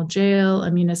small jail,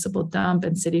 a municipal dump,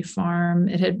 and city farm.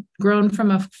 It had grown from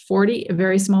a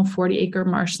very small 40-acre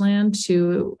marshland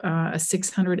to a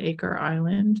 600-acre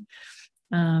island.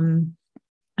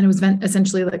 And it was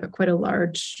essentially like quite a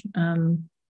large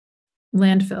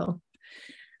landfill.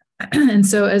 And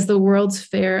so as the World's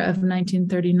Fair of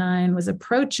 1939 was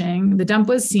approaching, the dump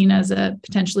was seen as a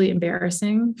potentially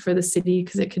embarrassing for the city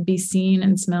because it could be seen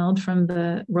and smelled from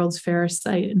the World's Fair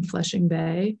site in Flushing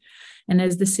Bay. And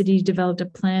as the city developed a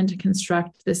plan to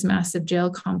construct this massive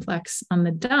jail complex on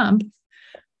the dump,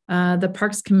 the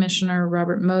Parks Commissioner,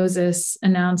 Robert Moses,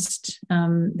 announced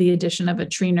the addition of a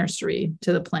tree nursery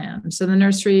to the plan. So the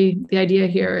nursery, the idea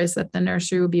here is that the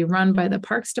nursery would be run by the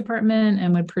Parks Department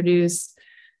and would produce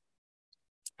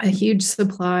a huge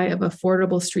supply of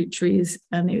affordable street trees,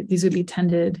 and these would be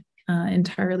tended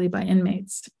entirely by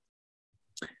inmates.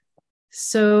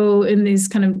 So in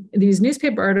these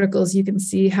newspaper articles, you can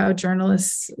see how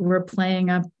journalists were playing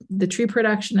up the tree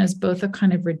production as both a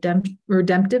kind of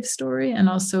redemptive story and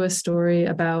also a story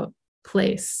about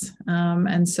place.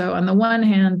 And so on the one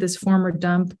hand, this former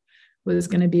dump was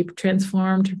going to be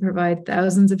transformed to provide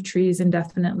thousands of trees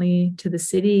indefinitely to the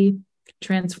city,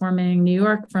 transforming New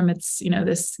York from its,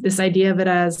 this idea of it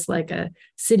as like a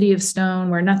city of stone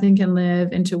where nothing can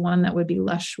live into one that would be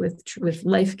lush with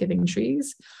life-giving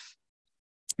trees.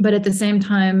 But at the same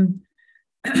time,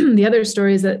 the other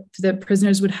story is that the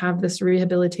prisoners would have this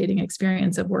rehabilitating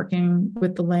experience of working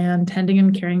with the land, tending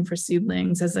and caring for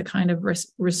seedlings as a kind of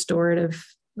restorative,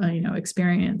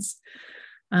 experience.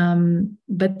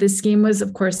 But this scheme was,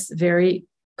 of course, very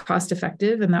cost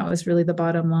effective, and that was really the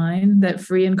bottom line, that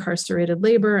free incarcerated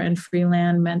labor and free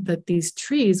land meant that these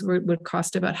trees would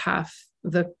cost about half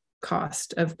the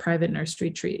cost of private nursery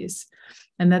trees,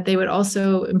 and that they would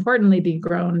also importantly be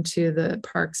grown to the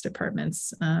Parks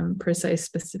Department's precise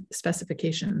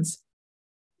specifications.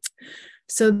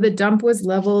 So the dump was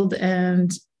leveled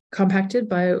and compacted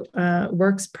by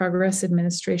Works Progress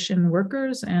Administration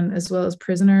workers and as well as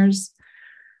prisoners.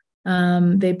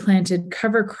 They planted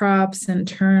cover crops and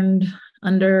turned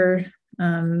them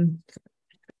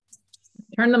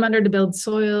under to build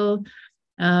soil.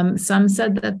 Some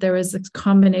said that there was a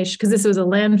combination, because this was a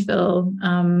landfill.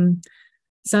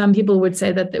 Some people would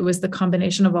say that it was the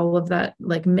combination of all of that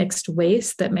like mixed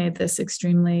waste that made this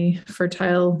extremely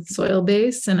fertile soil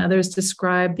base. And others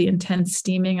described the intense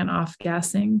steaming and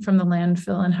off-gassing from the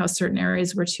landfill and how certain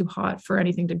areas were too hot for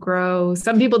anything to grow.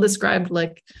 Some people described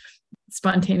like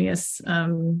spontaneous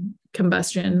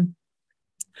combustion.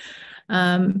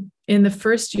 In the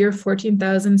first year,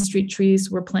 14,000 street trees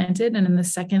were planted, and in the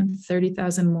second,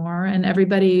 30,000 more. And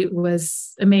everybody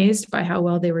was amazed by how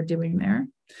well they were doing there.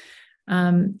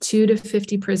 2 to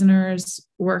 50 prisoners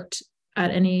worked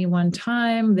at any one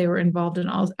time. They were involved in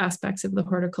all aspects of the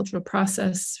horticultural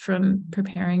process, from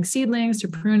preparing seedlings to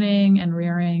pruning and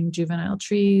rearing juvenile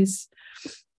trees.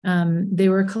 They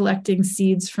were collecting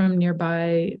seeds from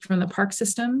the park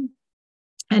system.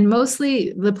 And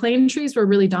mostly the plane trees were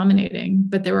really dominating,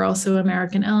 but there were also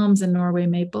American elms and Norway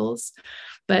maples.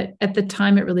 But at the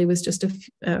time, it really was just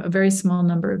a very small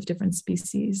number of different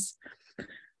species.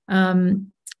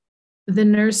 The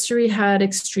nursery had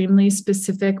extremely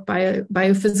specific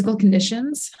biophysical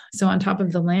conditions. So on top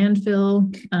of the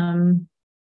landfill,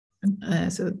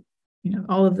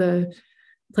 all of the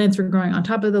plants were growing on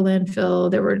top of the landfill.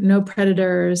 There were no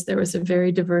predators. There was a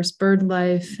very diverse bird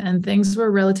life, and things were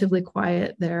relatively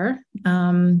quiet there.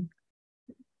 The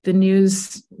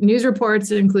news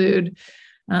reports include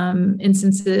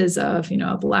instances of,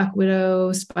 a black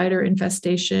widow, spider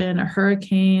infestation, a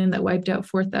hurricane that wiped out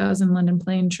 4,000 London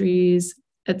plane trees.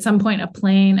 At some point,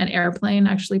 an airplane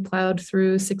actually plowed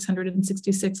through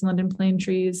 666 London plane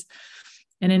trees.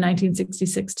 And in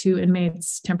 1966, 2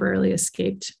 inmates temporarily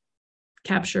escaped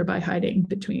capture by hiding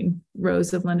between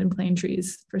rows of London plane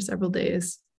trees for several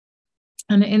days.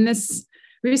 And in this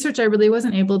research, I really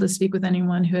wasn't able to speak with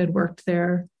anyone who had worked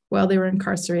there while they were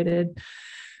incarcerated.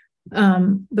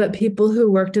 But people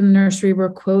who worked in the nursery were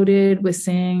quoted with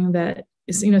saying that,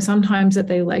 sometimes that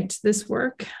they liked this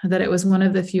work, that it was one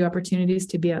of the few opportunities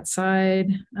to be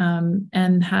outside,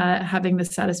 and having the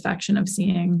satisfaction of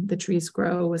seeing the trees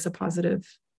grow was a positive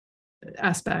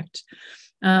aspect.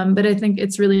 But I think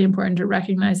it's really important to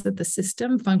recognize that the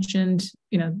system functioned,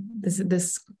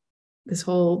 this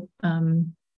whole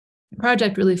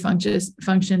project really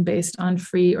functioned based on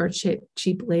free or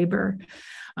cheap labor.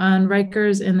 On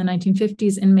Rikers in the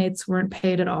 1950s, inmates weren't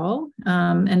paid at all.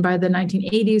 And by the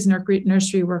 1980s,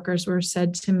 nursery workers were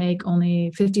said to make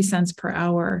only 50 cents per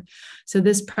hour. So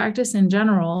this practice in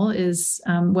general is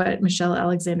what Michelle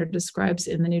Alexander describes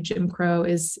in The New Jim Crow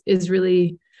is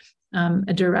really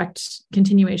a direct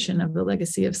continuation of the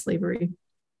legacy of slavery.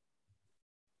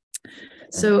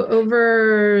 So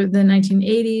over the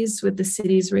 1980s, with the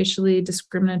city's racially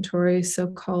discriminatory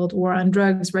so-called war on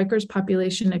drugs, Rikers'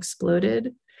 population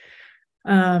exploded.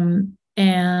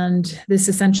 And this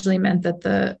essentially meant that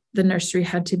the nursery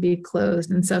had to be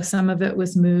closed. And so some of it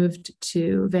was moved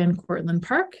to Van Cortlandt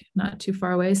Park, not too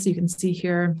far away. So you can see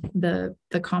here the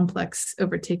complex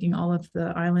overtaking all of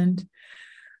the island.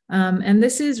 And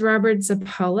this is Robert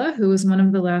Zappala, who was one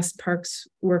of the last parks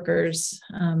workers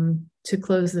to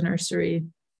close the nursery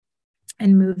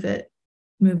and move it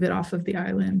off of the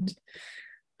island.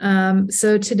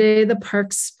 So today the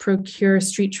parks procure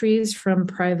street trees from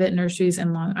private nurseries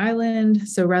in Long Island.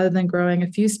 So rather than growing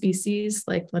a few species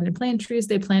like London plane trees,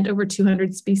 they plant over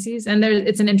 200 species. And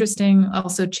it's an interesting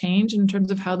also change in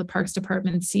terms of how the Parks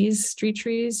Department sees street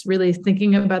trees, really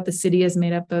thinking about the city as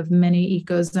made up of many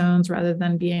eco zones rather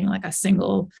than being like a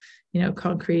single,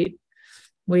 concrete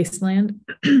wasteland.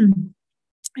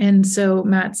 And so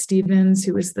Matt Stevens,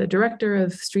 who was the director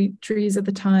of street trees at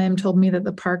the time, told me that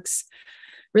the parks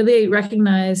really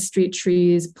recognize street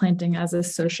trees planting as a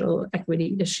social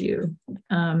equity issue.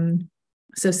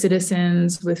 So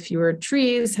citizens with fewer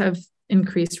trees have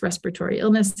increased respiratory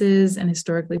illnesses and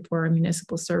historically poor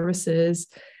municipal services.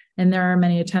 And there are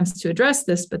many attempts to address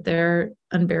this, but they're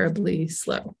unbearably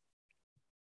slow.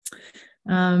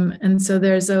 And so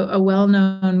there's a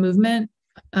well-known movement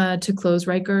to close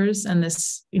Rikers, and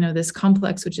this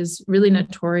complex, which is really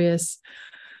notorious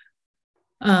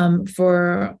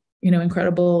for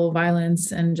incredible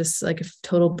violence and just like a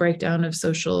total breakdown of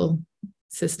social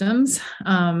systems,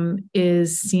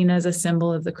 is seen as a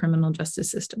symbol of the criminal justice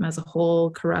system as a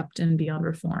whole, corrupt and beyond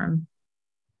reform.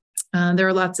 There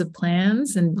are lots of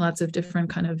plans and lots of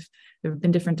different there have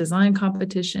been different design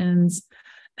competitions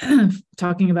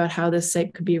talking about how this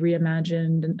site could be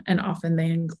reimagined, and often they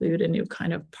include a new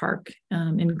kind of park,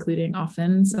 including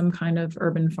often some kind of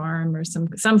urban farm or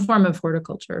some form of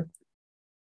horticulture.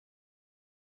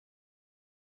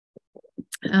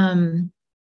 And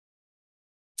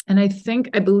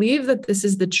I believe that this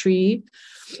is the tree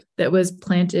that was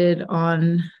planted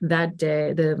on that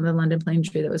day, the London plane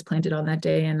tree that was planted on that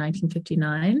day in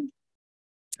 1959.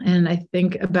 And I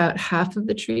think about half of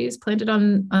the trees planted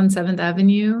on 7th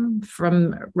Avenue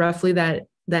from roughly that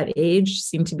age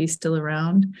seem to be still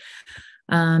around.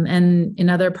 And in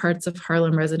other parts of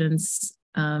Harlem, residents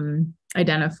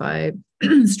identify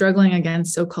struggling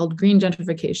against so-called green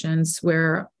gentrifications,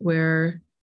 where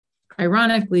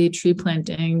ironically, tree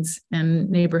plantings and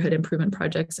neighborhood improvement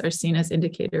projects are seen as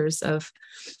indicators of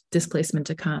displacement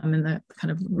to come and the kind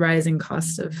of rising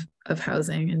costs of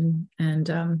housing and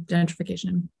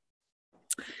gentrification.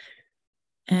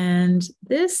 And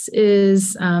this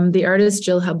is the artist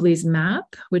Jill Hubley's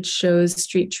map, which shows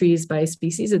street trees by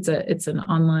species. It's an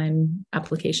online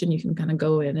application. You can kind of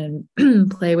go in and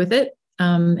play with it.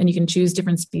 And you can choose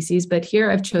different species, but here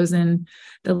I've chosen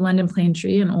the London plane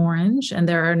tree in orange, and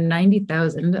there are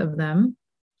 90,000 of them.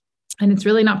 And it's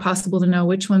really not possible to know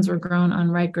which ones were grown on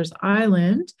Rikers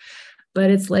Island, but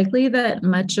it's likely that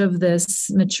much of this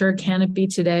mature canopy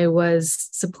today was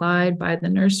supplied by the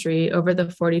nursery over the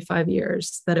 45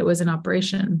 years that it was in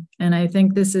operation. And I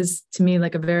think this is, to me,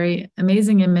 like a very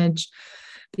amazing image,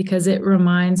 because it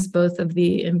reminds both of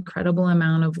the incredible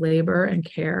amount of labor and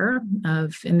care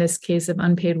of, in this case, of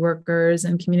unpaid workers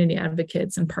and community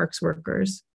advocates and parks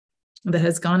workers that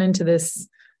has gone into this,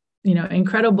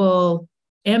 incredible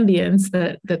ambience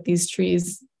that these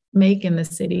trees make in the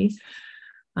city.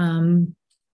 And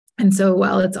so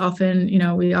while it's often,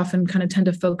 we often kind of tend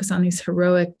to focus on these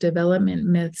heroic development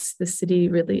myths, the city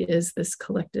really is this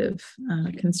collective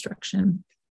construction.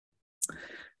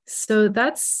 So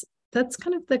that's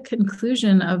kind of the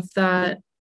conclusion of that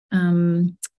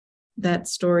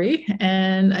story,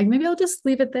 and maybe I'll just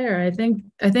leave it there. I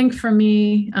think for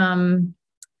me,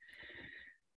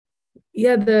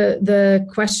 the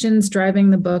questions driving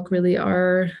the book really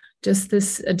are just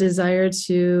a desire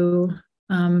to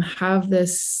have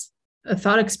a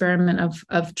thought experiment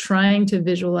of trying to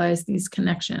visualize these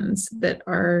connections that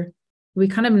we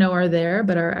kind of know are there,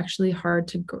 but are actually hard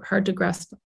to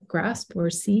grasp or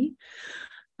see.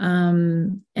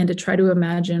 And to try to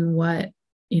imagine what,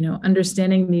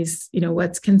 understanding these,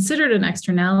 what's considered an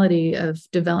externality of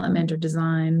development or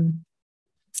design,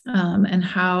 and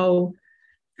how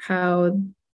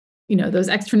those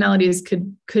externalities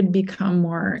could become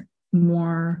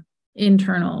more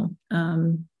internal,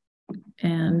 and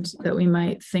that we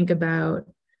might think about,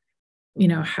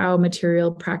 how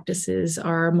material practices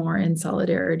are more in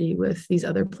solidarity with these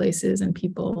other places and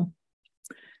people.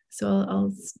 So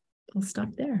I'll stop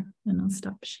there and I'll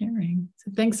stop sharing.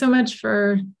 So thanks so much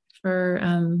for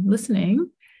listening.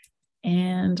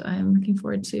 And I'm looking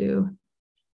forward to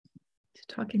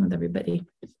talking with everybody.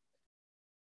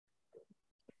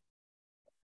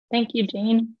 Thank you,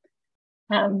 Jane.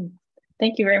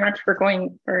 Thank you very much for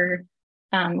going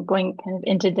kind of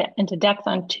into depth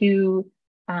on two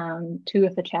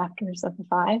of the chapters of the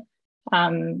 5.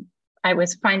 I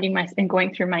was finding in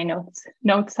going through my notes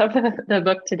of the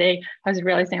book today, I was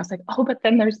realizing, I was like, oh, but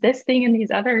then there's this thing and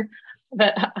these other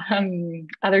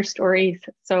stories.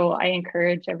 So I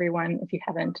encourage everyone, if you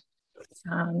haven't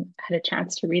had a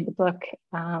chance to read the book,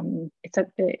 it's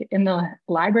in the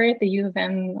library at the U of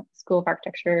M School of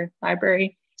Architecture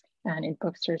Library, and in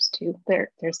bookstores too.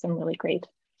 There's some really great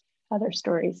other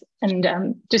stories.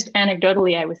 And just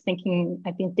anecdotally, I've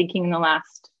been thinking in the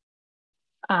last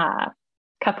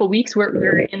couple weeks,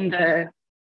 we're in the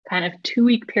kind of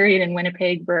 2-week period in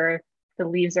Winnipeg where the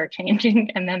leaves are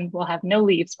changing, and then we'll have no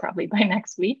leaves probably by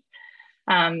next week.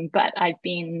 But I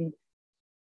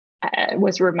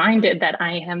was reminded that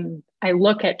I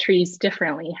look at trees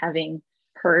differently, having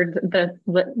read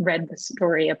the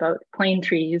story about plane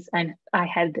trees, and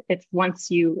it's once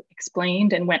you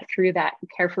explained and went through that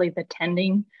carefully, the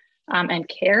tending and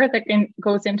care that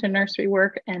goes into nursery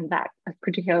work, and that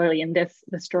particularly in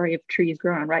the story of trees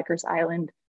grown on Rikers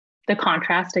Island, the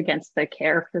contrast against the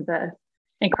care for the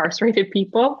incarcerated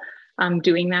people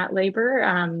doing that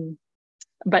labor,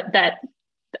 but that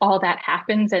all that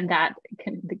happens, and that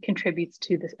contributes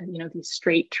to this, these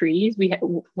straight trees.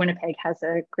 Winnipeg has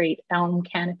a great elm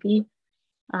canopy,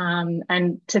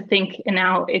 and to think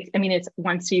now, it's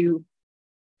once you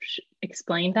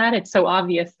explain that, it's so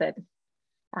obvious that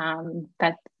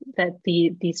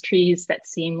these trees that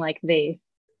seem like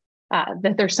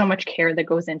that there's so much care that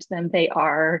goes into them, they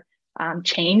are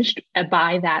changed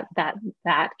by that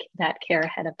care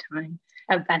ahead of time,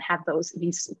 and have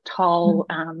these tall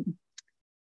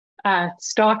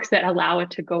stalks that allow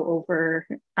it to go over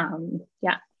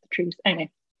the trees. Anyway,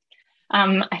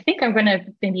 I think I'm going to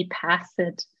maybe pass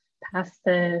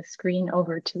the screen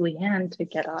over to Leanne to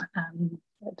get a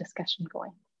discussion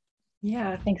going.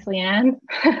 Yeah. Thanks, Leanne.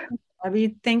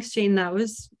 Abby, thanks, Jane. That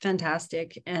was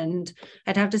fantastic. And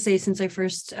I'd have to say, since I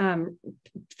first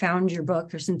found your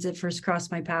book, or since it first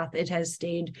crossed my path, it has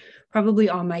stayed probably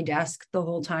on my desk the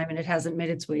whole time, and it hasn't made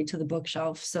its way to the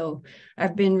bookshelf. So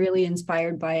I've been really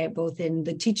inspired by it, both in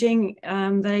the teaching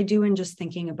that I do, and just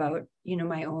thinking about,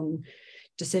 my own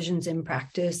decisions in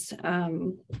practice.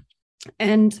 And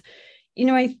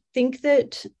I think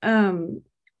that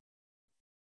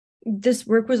this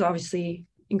work was obviously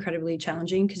incredibly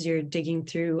challenging, because you're digging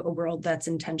through a world that's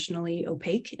intentionally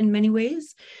opaque in many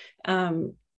ways.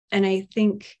 And I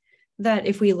think that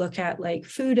if we look at like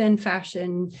food and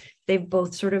fashion, they've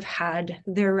both sort of had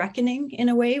their reckoning in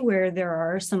a way, where there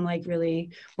are some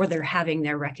or they're having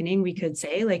their reckoning, we could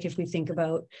say. Like if we think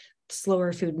about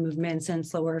slower food movements and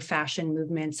slower fashion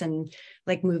movements, and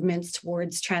like movements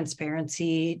towards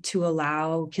transparency to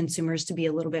allow consumers to be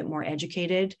a little bit more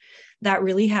educated, that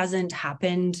really hasn't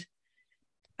happened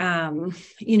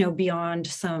beyond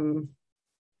some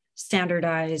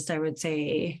standardized, I would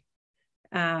say,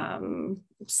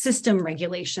 system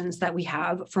regulations that we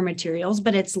have for materials,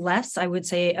 but it's less, I would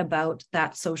say, about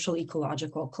that social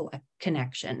ecological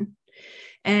connection.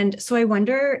 And so I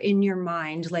wonder, in your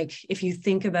mind, like if you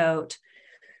think about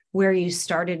where you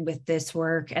started with this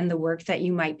work and the work that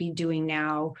you might be doing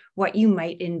now, what you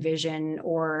might envision,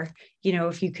 or,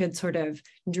 if you could sort of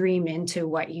dream into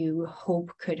what you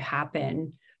hope could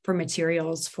happen for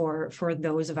materials for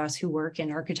those of us who work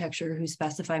in architecture, who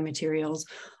specify materials,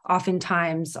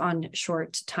 oftentimes on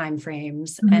short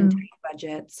timeframes and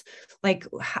budgets. Like,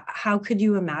 how could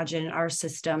you imagine our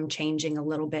system changing a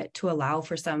little bit to allow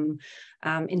for some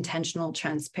intentional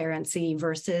transparency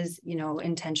versus,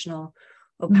 intentional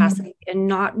opacity, and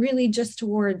not really just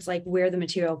towards like where the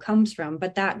material comes from,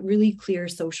 but that really clear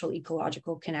social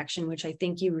ecological connection, which I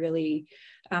think you really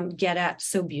get at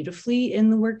so beautifully in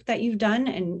the work that you've done,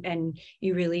 and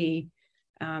you really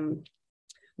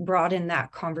brought in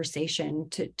that conversation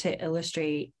to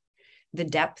illustrate the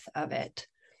depth of it.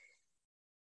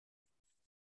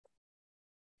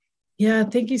 Yeah,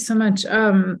 thank you so much.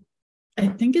 I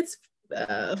think it's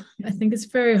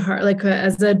very hard. Like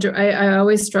I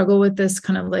always struggle with this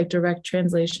kind of like direct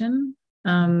translation,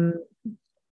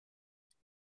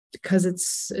 because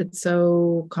it's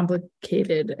so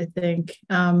complicated, I think.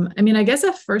 I guess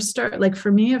a first start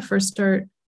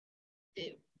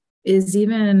is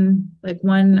even like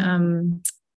one,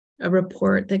 a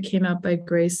report that came out by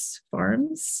Grace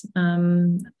Farms. I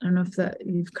don't know if that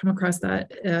you've come across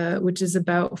that, which is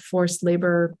about forced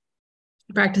labor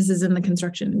practices in the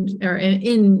construction, or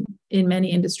in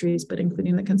many industries, but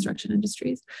including the construction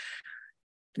industries.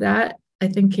 that I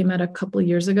think came out a couple of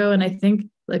years ago. And I think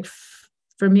like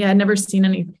for me, I'd never seen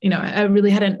any, I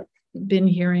really hadn't been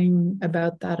hearing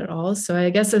about that at all. So I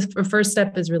guess a first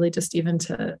step is really just even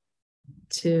to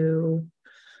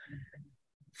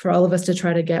for all of us to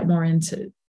try to get more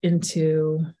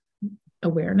into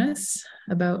awareness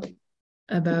about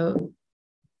the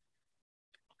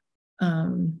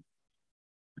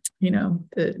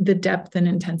depth and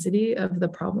intensity of the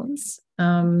problems.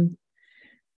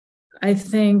 I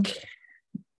think,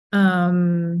 I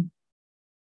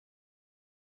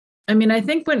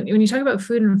think when you talk about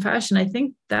food and fashion, I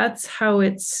think that's how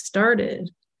it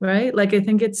started, right? Like, I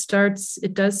think it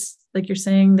does, like you're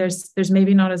saying, there's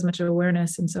maybe not as much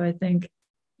awareness. And so I think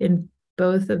in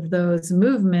both of those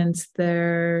movements,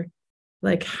 they're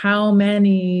like how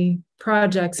many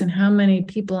projects and how many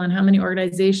people and how many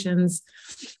organizations,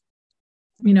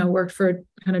 worked for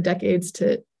kind of decades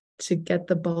to get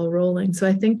the ball rolling. So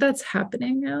I think that's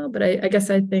happening now, but I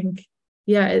guess I think,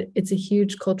 it's a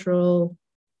huge cultural,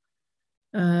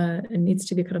 it needs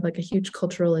to be kind of like a huge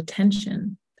cultural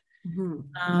attention.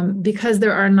 Mm-hmm. Because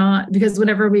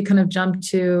whenever we kind of jump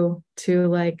to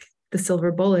like the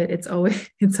silver bullet, it's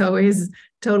always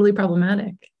totally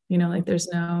problematic. Like there's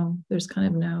kind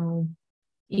of no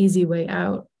easy way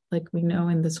out, like we know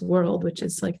in this world, which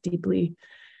is like deeply,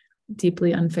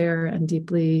 deeply unfair and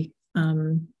deeply,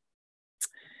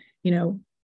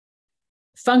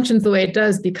 functions the way it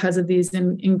does because of these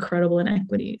incredible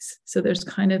inequities. So there's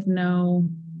kind of no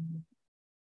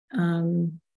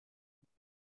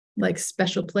like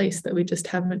special place that we just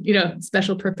haven't,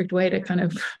 special perfect way to kind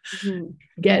of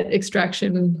get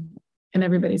extraction and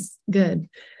everybody's good.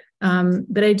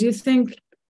 But I do think,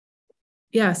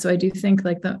 so I do think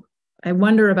like I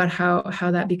wonder about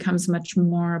how that becomes much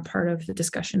more a part of the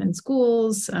discussion in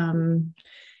schools.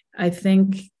 I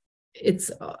think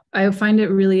I find it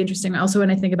really interesting. Also,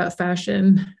 when I think about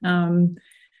fashion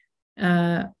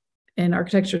in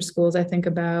architecture schools, I think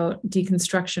about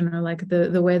deconstruction, or like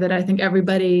the way that I think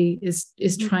everybody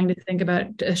is trying to think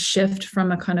about a shift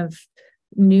from a kind of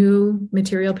new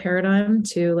material paradigm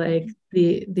to like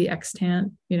the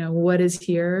extant, what is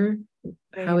here,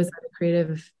 how is that a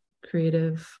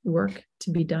creative work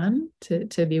to be done,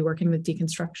 to be working with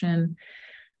deconstruction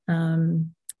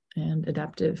and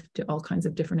adaptive to all kinds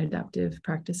of different adaptive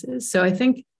practices. So I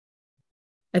think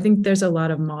there's a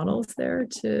lot of models there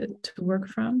to work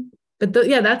from. But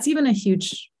that's even a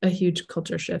huge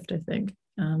culture shift, I think.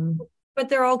 But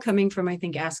they're all coming from, I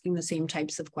think, asking the same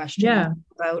types of questions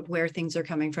about where things are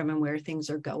coming from and where things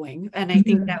are going. And I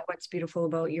think that what's beautiful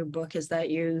about your book is that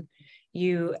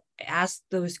you asked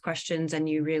those questions and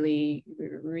you really,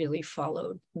 really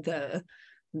followed the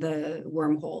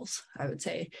wormholes, I would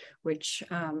say, which,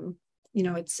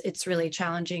 it's really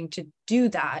challenging to do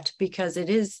that because it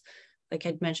is, like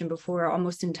I'd mentioned before,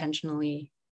 almost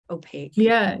intentionally opaque.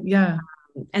 Yeah.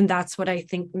 And that's what I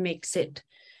think makes it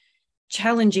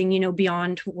challenging,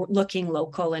 beyond looking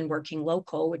local and working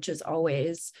local, which is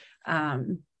always a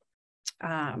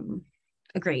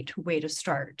great way to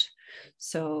start.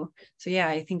 So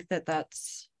I think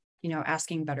that's,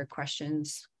 asking better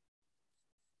questions.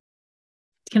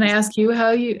 Can I ask you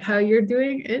how you're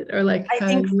doing it, or like? I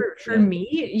think for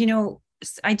me,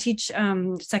 I teach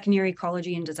second year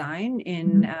ecology and design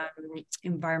in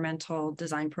environmental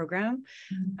design program,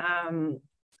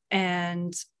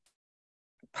 and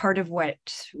part of what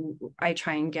I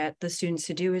try and get the students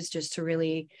to do is just to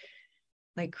really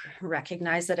like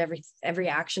recognize that every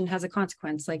action has a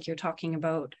consequence. Like you're talking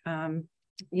about,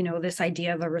 this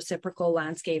idea of a reciprocal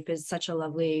landscape is such a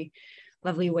lovely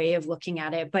way of looking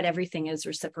at it, but everything is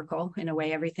reciprocal in a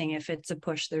way. Everything, if it's a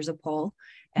push, there's a pull,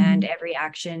 and every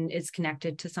action is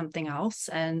connected to something else.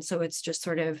 And so it's just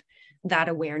sort of that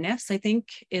awareness, I think,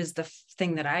 is the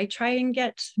thing that I try and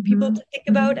get people to think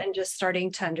about, and just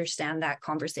starting to understand that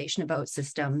conversation about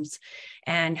systems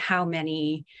and how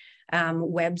many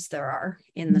webs there are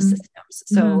in the systems.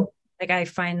 So like I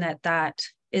find that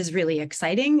is really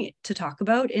exciting to talk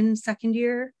about in second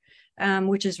year,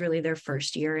 which is really their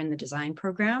first year in the design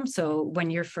program. So when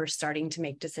you're first starting to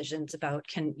make decisions about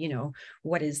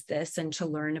what is this, and to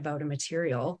learn about a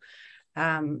material,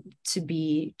 to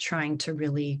be trying to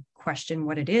really question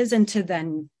what it is, and to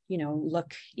then,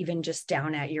 look even just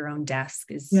down at your own desk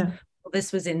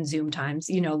this was in Zoom times,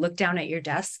 look down at your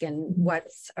desk and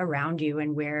what's around you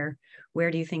and where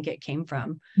do you think it came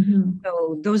from?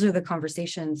 So those are the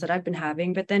conversations that I've been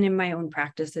having. But then in my own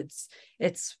practice,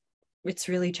 it's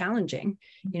really challenging,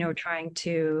 trying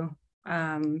to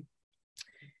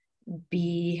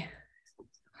be,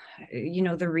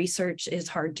 the research is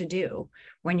hard to do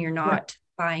when you're not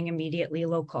buying immediately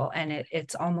local, and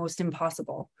it's almost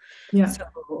impossible. Yeah.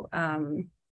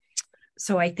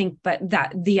 So I think, but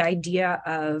that the idea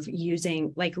of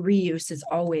using like reuse is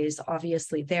always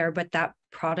obviously there, but that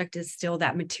product is still,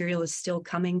 that material is still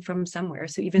coming from somewhere.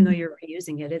 So even though you're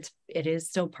reusing it, it is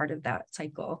still part of that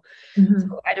cycle.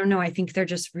 So I don't know. I think they're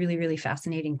just really, really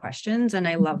fascinating questions. And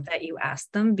I love that you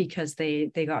asked them, because they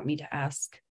got me to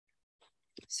ask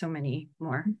so many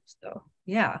more. So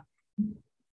yeah.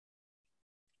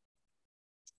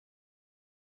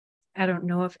 I don't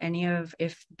know if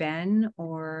Ben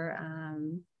or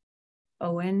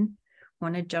Owen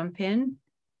want to jump in.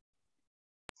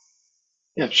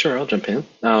 Yeah, sure, I'll jump in.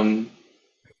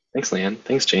 Thanks, Leanne.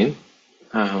 Thanks, Jane.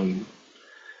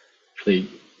 Really,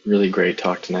 really great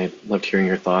talk tonight. Loved hearing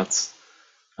your thoughts,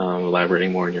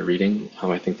 elaborating more on your reading.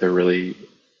 I think they're really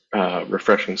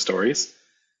refreshing stories,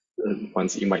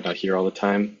 ones that you might not hear all the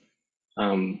time.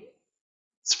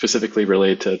 Specifically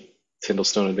related to Tyndall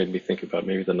Stone, it made me think about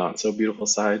maybe the not so beautiful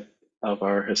side of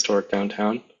our historic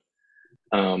downtown.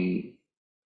 And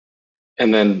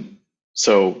then,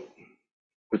 so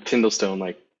with Tyndall Stone,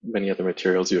 like many other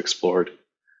materials you explored,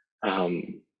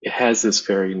 it has this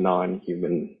very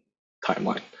non-human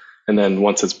timeline. And then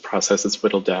once it's processed, it's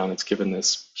whittled down, it's given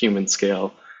this human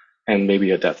scale and maybe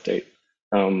a death date.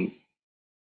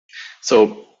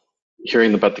 So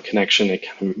hearing about the connection, it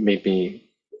kind of made me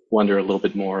wonder a little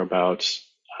bit more about,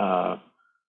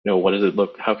 what does it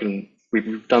look, how can,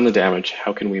 we've done the damage,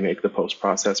 how can we make the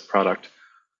post-processed product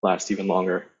last even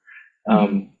longer?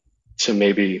 To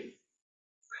maybe,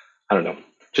 I don't know,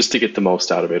 just to get the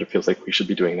most out of it, it feels like we should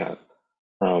be doing that.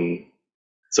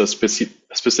 So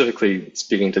specifically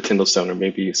speaking to Tyndall Stone, or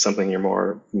maybe something you're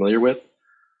more familiar with,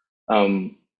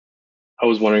 I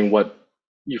was wondering what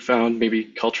you found maybe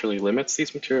culturally limits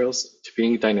these materials to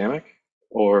being dynamic,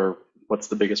 or what's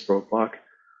the biggest roadblock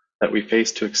that we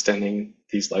face to extending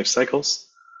these life cycles?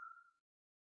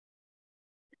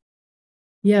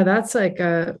 Yeah, that's such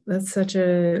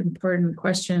an important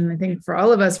question, I think, for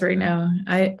all of us right now.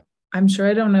 I'm sure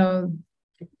I don't know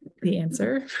the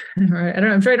answer, or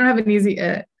I'm sure I don't have an easy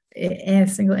a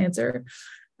single answer.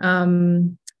 I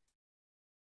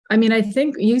mean, I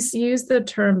think you use the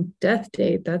term death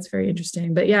date. That's very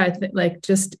interesting. But yeah, I think like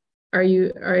just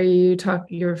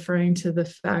you're referring to the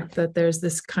fact that there's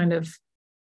this kind of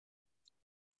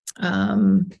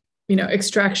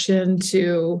extraction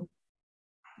to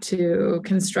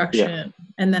construction,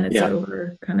 and then it's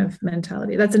over kind of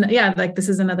mentality. That's like this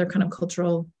is another kind of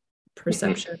cultural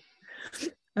perception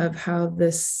of how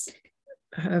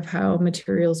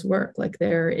materials work. Like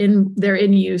they're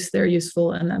in use, they're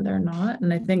useful, and then they're not.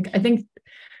 And I think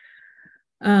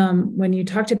when you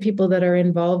talk to people that are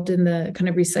involved in the kind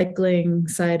of recycling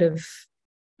side of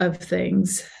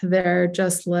things, they're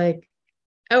just like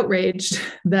outraged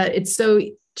that it's so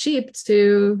cheap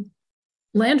to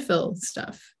landfill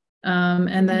stuff,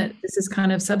 and that this is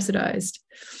kind of subsidized.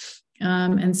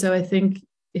 And so I think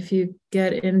if you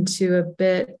get into a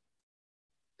bit,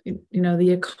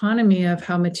 the economy of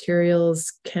how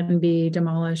materials can be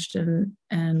demolished and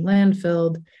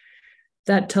landfilled,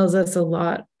 that tells us a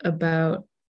lot about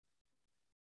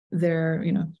their,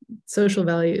 social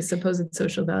value, supposed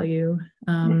social value.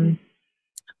 And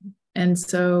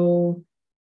so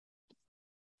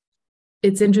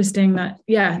it's interesting that,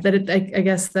 I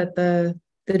guess that the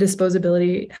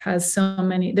disposability has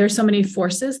there's so many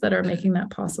forces that are making that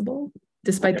possible,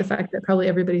 despite the fact that probably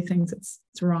everybody thinks it's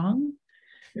wrong.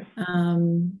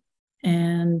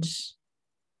 And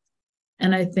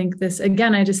I think this,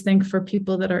 again, I just think for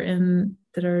people that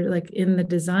are like in the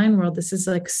design world, this is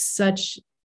like such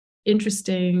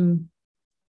interesting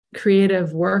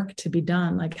creative work to be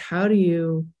done. Like, how do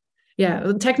you,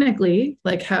 technically,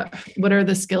 like what are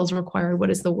the skills required? What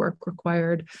is the work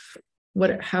required?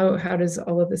 How does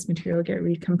all of this material get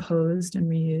recomposed and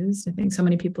reused? I think so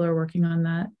many people are working on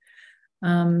that.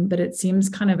 But it seems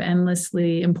kind of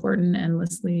endlessly important,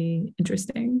 endlessly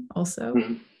interesting also.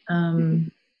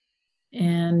 And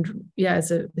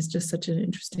it's just such an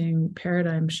interesting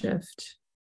paradigm shift.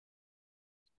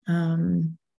 I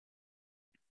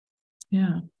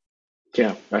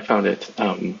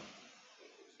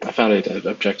found it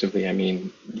objectively. I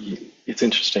mean, it's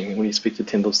interesting when you speak to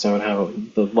Tyndall Stone, how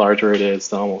the larger it is,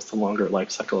 the longer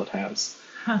life cycle it has.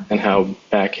 And how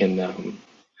back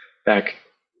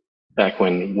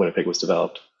when Winnipeg was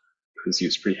developed, it was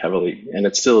used pretty heavily, and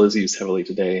it still is used heavily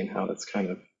today, and how it's kind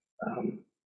of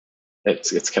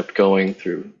it's kept going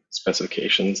through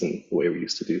specifications and the way we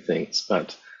used to do things.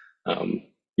 But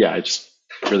I just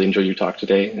really enjoyed your talk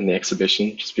today and the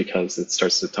exhibition, just because it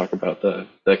starts to talk about the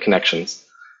connections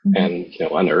and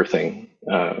unearthing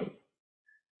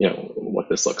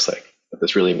this looks like, what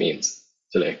this really means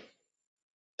today.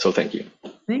 So thank you.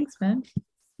 Thanks, Ben.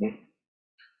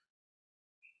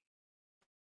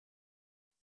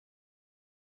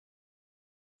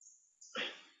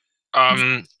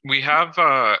 We have,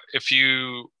 if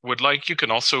you would like, you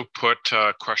can also put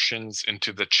questions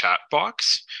into the chat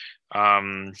box.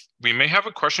 We may have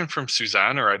a question from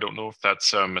Suzanne, or I don't know if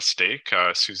that's a mistake,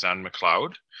 Suzanne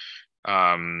McLeod.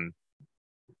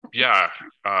 Yeah,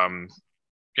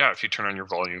 if you turn on your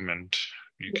volume and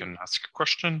you can ask a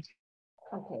question.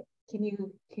 Okay, can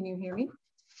you hear me?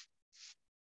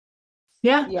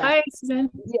 Yeah. Hi, Suzanne.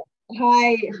 Yeah.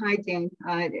 Hi, Jane.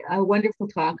 A wonderful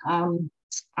talk.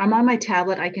 I'm on my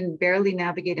tablet. I can barely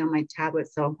navigate on my tablet,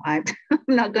 so I'm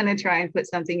not going to try and put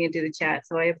something into the chat.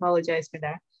 So I apologize for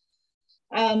that.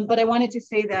 But I wanted to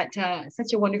say that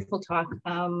such a wonderful talk.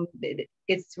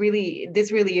 This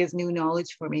really is new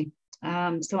knowledge for me.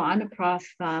 So I'm a prof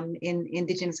in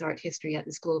Indigenous art history at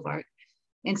the School of Art,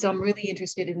 and so I'm really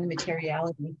interested in the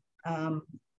materiality.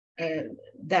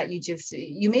 That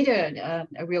you made a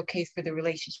real case for the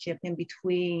relationship in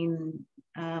between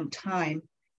time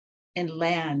and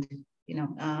land,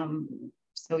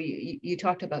 so you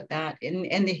talked about that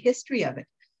and the history of it.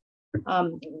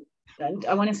 And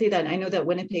I want to say that I know that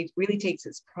Winnipeg really takes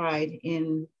its pride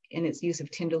in its use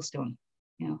of Tyndall Stone,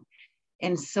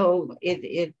 and so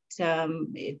it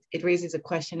raises a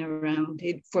question around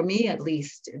it, for me at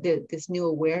least. This new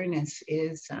awareness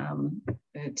is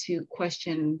to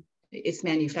question its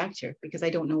manufacture, because I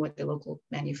don't know what the local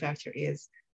manufacture is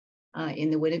in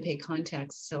the Winnipeg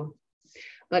context. So,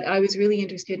 but I was really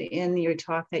interested in your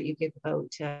talk that you gave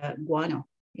about guano,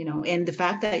 and the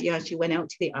fact that you actually went out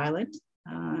to the island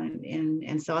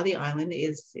and saw the island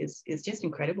is just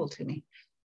incredible to me.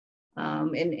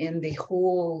 And the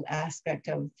whole aspect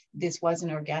of this was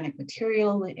an organic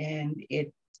material, and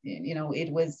it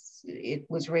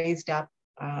was raised up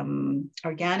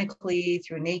organically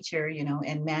through nature,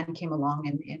 and man came along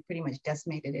and pretty much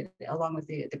decimated it along with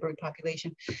the bird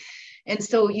population. And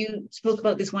so you spoke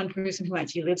about this one person who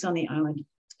actually lives on the island,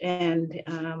 and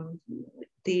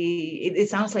it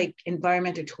sounds like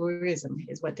environmental tourism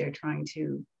is what they're trying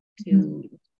to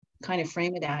kind of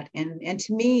frame it at. And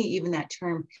to me, even that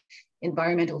term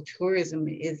environmental tourism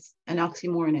is an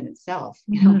oxymoron in itself.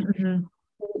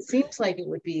 It seems like it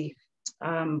would be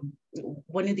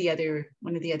one of the other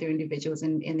individuals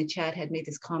in the chat had made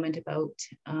this comment about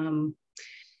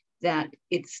that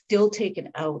it's still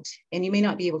taken out, and you may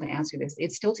not be able to answer this,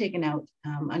 it's still taken out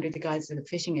under the guise of the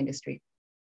fishing industry.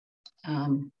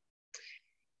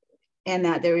 And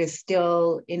that there is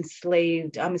still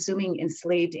enslaved, I'm assuming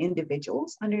enslaved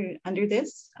individuals under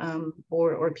this,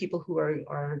 or people who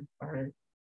are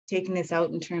taking this out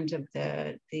in terms of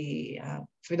the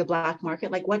for the black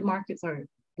market. Like, what markets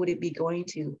would it be going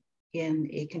to in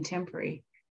a contemporary?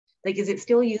 Like, is it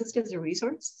still used as a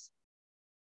resource?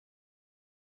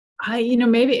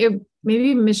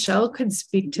 Maybe Michelle could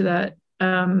speak to that.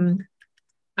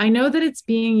 I know that it's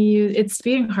being used, it's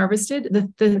being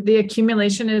harvested. The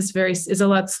accumulation is a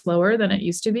lot slower than it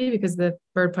used to be, because the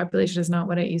bird population is not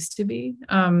what it used to be.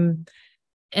 When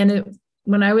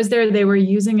I was there, they were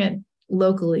using it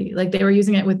locally, like they were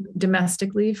using it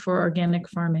domestically for organic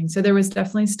farming. So there was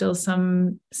definitely still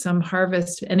some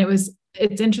harvest, and it's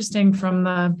interesting from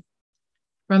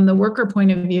the worker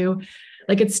point of view.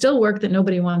 Like, it's still work that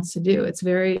nobody wants to do. It's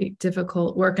very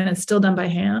difficult work, and it's still done by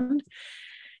hand.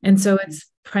 And so it's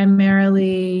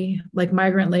primarily like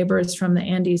migrant laborers from the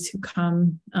Andes who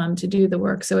come to do the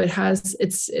work. So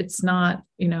it's not,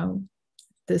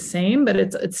 the same, but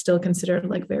it's still considered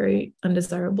like very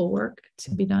undesirable work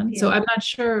to be done. Yeah. So I'm not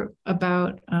sure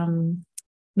about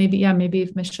maybe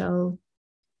if Michelle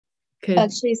could.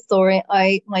 Actually, sorry,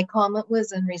 my comment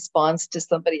was in response to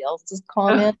somebody else's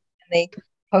comment, and they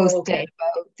posted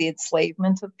about the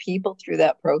enslavement of people through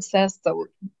that process. So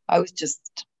I was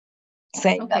just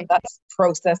saying that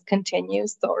process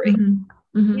continues. Sorry.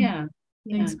 Mm-hmm. Mm-hmm. Yeah.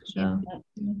 Thanks, Michelle.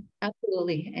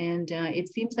 Absolutely. And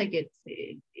it seems like it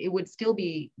would still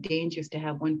be dangerous to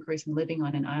have one person living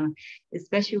on an island,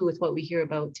 especially with what we hear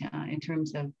about in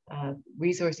terms of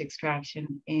resource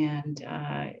extraction and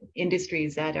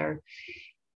industries that are.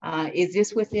 Is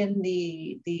this within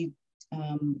the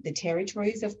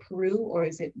territories of Peru, or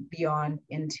is it beyond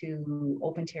into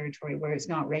open territory where it's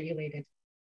not regulated?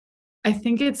 I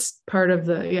think it's part of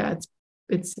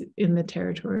it's in the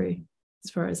territory,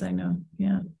 as far as I know.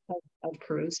 Yeah. Of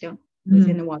Peru still,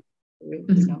 within the water of Peru.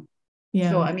 Mm-hmm. So, yeah.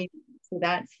 So, I mean, so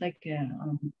that's like,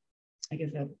 I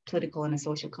guess, a political and a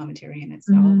social commentary in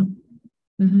itself.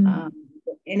 Mm-hmm. Mm-hmm.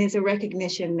 And it's a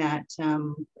recognition that,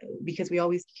 because we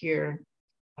always hear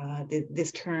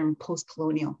this term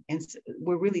post-colonial, and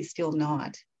we're really still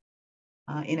not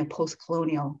in a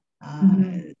post-colonial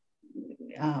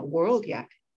world yet.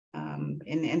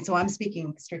 And so I'm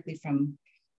speaking strictly from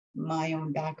my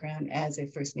own background as a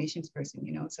First Nations person,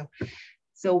 you know.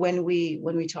 So when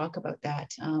we talk about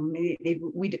that, we're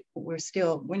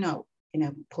not in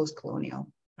a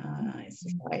post-colonial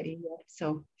society yet.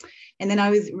 So, and then I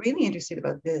was really interested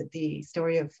about the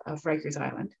story of Rikers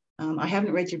Island. I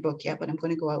haven't read your book yet, but I'm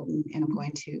going to go out and I'm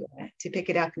going to pick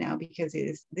it up now, because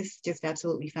this is just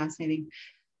absolutely fascinating.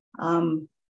 From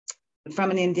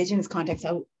an Indigenous context,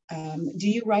 do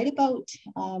you write about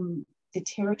the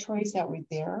territories that were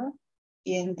there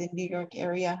in the New York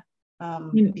area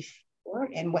before,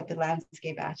 and what the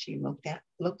landscape actually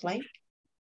looked like?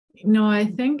 No, I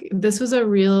think this was a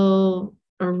real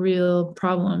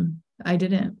problem. I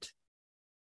didn't.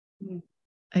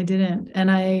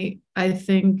 And I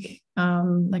think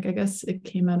I guess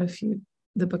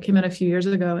the book came out a few years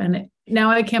ago, and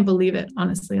now I can't believe it,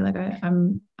 honestly. Like I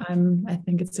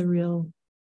think it's a real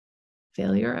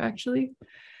failure, actually.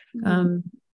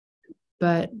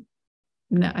 But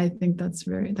no, I think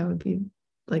that would be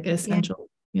like essential.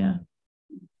 Yeah.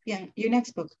 Your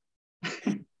next book.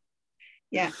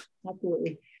 Yeah,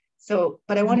 absolutely. So,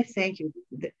 but I want to thank you.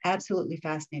 Absolutely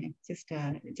fascinating. Just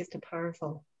a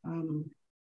powerful,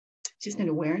 just an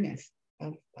awareness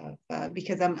of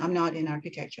because I'm not in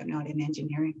architecture, I'm not in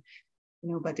engineering,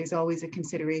 you know, but there's always a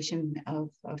consideration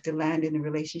of the land and the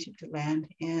relationship to land,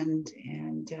 and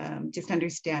just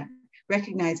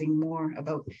recognizing more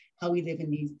about how we live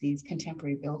in these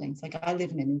contemporary buildings. Like I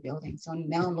live in a new building, so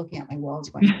now I'm looking at my walls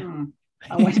going,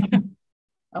 I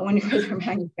wonder where their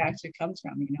manufacture comes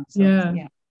from, you know. So, yeah.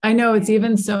 I know it's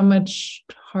even so much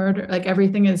harder. Like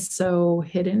everything is so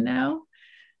hidden now.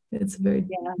 It's very,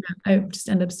 I just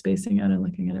end up spacing out and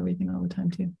looking at everything all the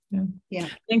time too. Yeah.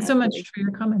 Thanks so much for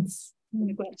your comments.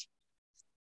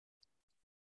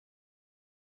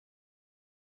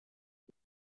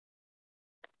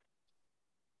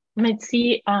 Let's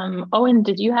see. Owen,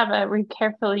 did you have read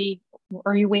carefully?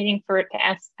 Or are you waiting for it to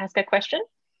ask a question?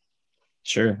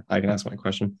 Sure, I can ask my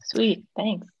question. Sweet,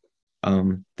 thanks.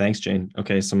 Thanks, Jane.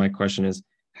 Okay, so my question is,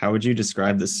 how would you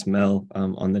describe the smell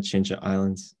on the Chincha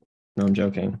Islands? No, I'm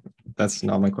joking. That's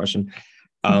not my question.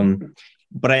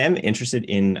 But I am interested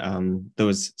in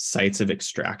those sites of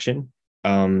extraction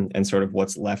and sort of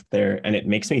what's left there. And it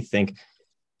makes me think,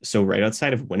 so right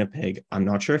outside of Winnipeg, I'm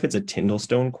not sure if it's a Tyndall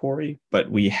Stone quarry, but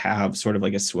we have sort of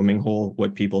like a swimming hole,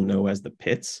 what people know as the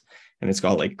pits. And it's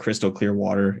got like crystal clear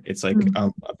water. It's like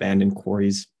abandoned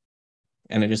quarries.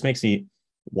 And it just makes me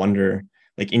wonder,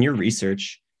 like in your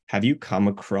research, have you come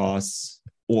across,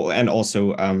 well, and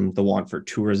also the want for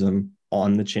tourism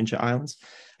on the Chincha Islands,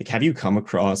 like have you come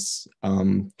across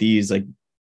these like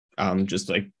just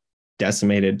like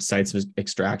decimated sites of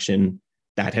extraction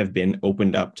that have been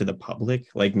opened up to the public,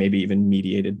 like maybe even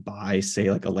mediated by,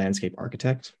 say, like a landscape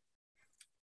architect?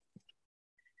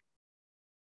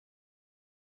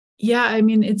 Yeah, I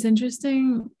mean, it's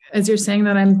interesting as you're saying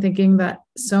that. I'm thinking that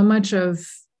so much of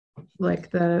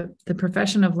like the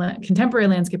profession of contemporary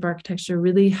landscape architecture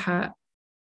really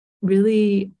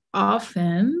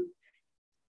often,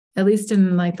 at least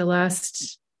in like the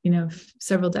last,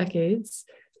 several decades,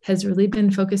 has really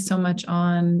been focused so much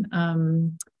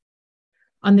on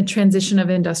the transition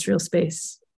of industrial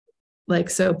space.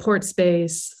 Like, so port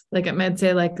space, like I might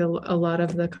say like a lot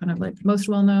of the kind of like most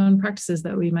well-known practices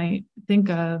that we might think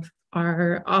of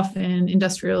are often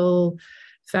industrial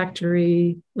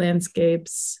factory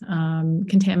landscapes,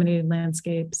 contaminated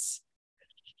landscapes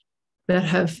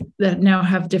that now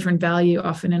have different value,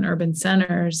 often in urban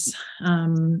centers,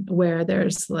 where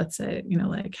there's, let's say,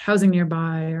 like housing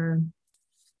nearby or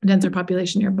denser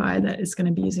population nearby that is going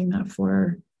to be using that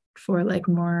for like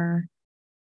more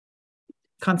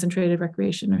concentrated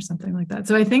recreation or something like that.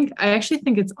 So I actually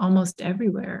think it's almost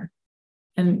everywhere.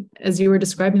 And as you were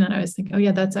describing that, I was thinking, oh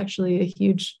yeah, that's actually a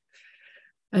huge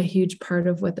part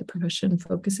of what the profession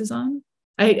focuses on.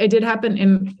 I did happen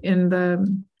in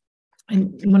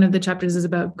one of the chapters is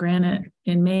about granite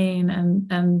in Maine,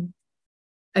 and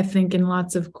I think in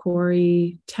lots of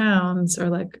quarry towns, or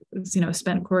like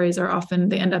spent quarries, are often,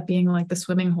 they end up being like the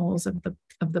swimming holes of the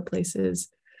places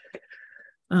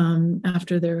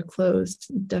after they're closed,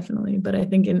 definitely. But I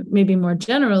think maybe more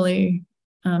generally,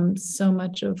 so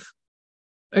much of,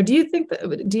 or do you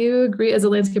agree as a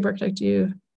landscape architect,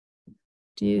 do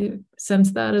you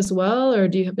sense that as well, or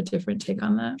do you have a different take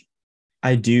on that?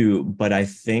 I do, but I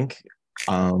think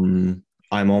I'm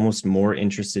almost more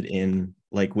interested in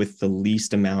like with the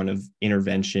least amount of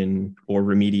intervention or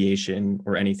remediation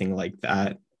or anything like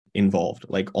that, involved,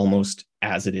 like almost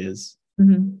as it is,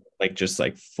 like just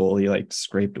like fully like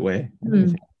scraped away.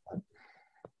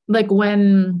 Like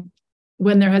when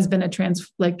there has been a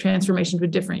transformation to a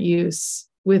different use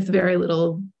with very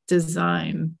little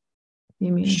design,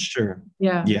 you mean? Sure.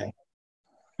 Yeah. Yeah.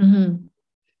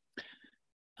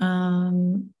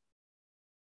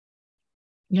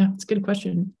 Yeah, it's a good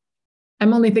question.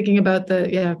 I'm only thinking about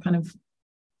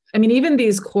I mean, even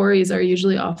these quarries are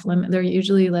usually off limit. They're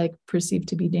usually like perceived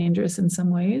to be dangerous in some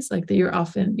ways. Like that you're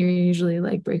usually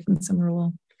like breaking some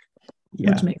rule,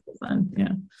 which makes it fun.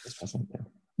 Yeah.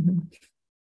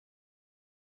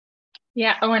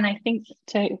 Yeah. Oh, and I think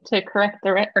to correct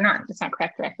the record, or not, it's not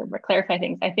correct the record, but clarify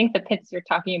things. I think the pits you're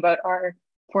talking about are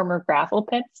former gravel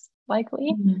pits,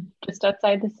 likely just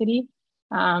outside the city.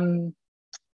 And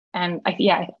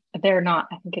they're not.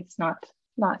 I think it's not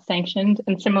sanctioned.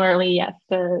 And similarly, yes,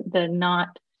 the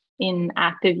not in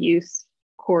active use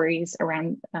quarries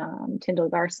around Tyndall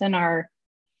Garson are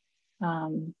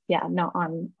no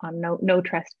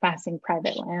trespassing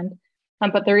private land.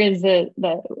 But there is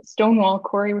the Stonewall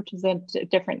quarry, which is a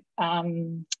different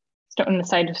on the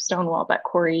side of Stonewall, but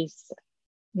quarries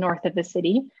north of the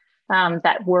city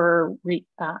that were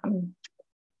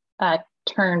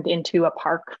turned into a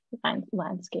park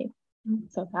landscape.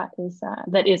 So that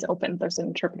is open. There's an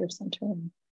interpreter center.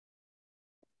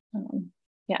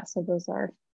 So those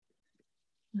are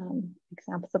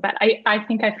examples of that. I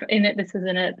think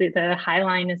the High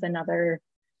Line is another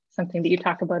something that you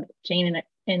talk about, Jane,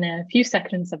 in a few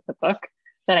sections of the book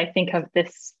that I think of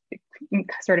this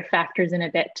sort of factors in a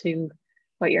bit to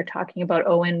what you're talking about,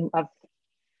 Owen, of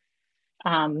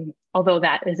although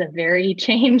that is a very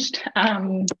changed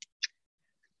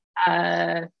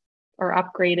or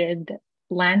upgraded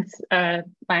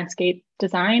landscape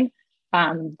design,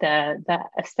 the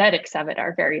aesthetics of it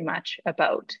are very much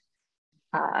about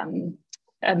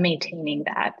maintaining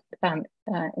that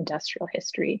industrial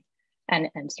history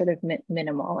and sort of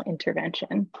minimal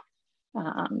intervention.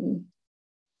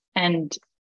 And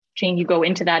Jane, you go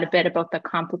into that a bit about the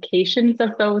complications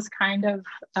of those kind of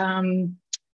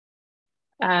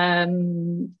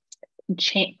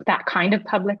that kind of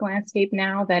public landscape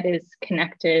now that is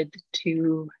connected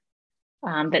to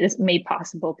that is made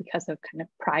possible because of kind of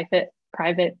private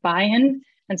buy-in,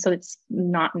 and so it's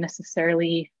not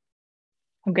necessarily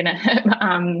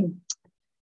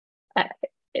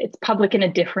it's public in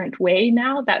a different way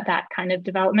now, that kind of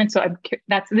development. So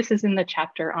this is in the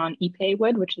chapter on Ipe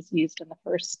wood, which is used in the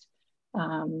first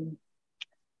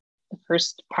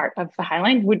part of the High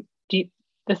Line. Would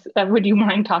you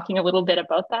mind talking a little bit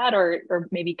about that, or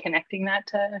maybe connecting that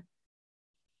to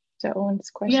Owen's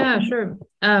question? Yeah, sure.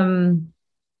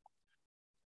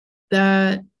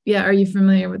 Are you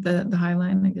familiar with the High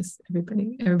Line? I guess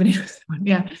everybody knows that one.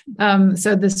 Yeah.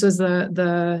 So this was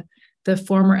the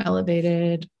former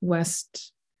elevated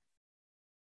west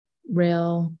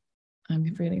rail. I'm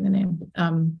forgetting the name.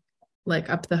 Like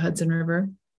up the Hudson River.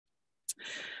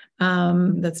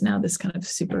 That's now this kind of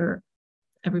super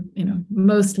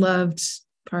most loved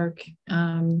park.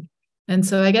 And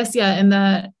so I guess, in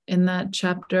that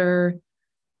chapter,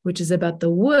 which is about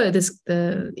the wood,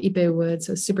 the Ipe wood,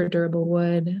 so super durable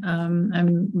wood,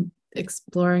 I'm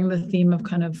exploring the theme of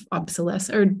kind of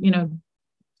obsolescence or,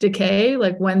 decay,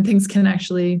 like when things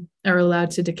are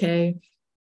allowed to decay.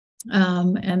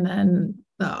 And then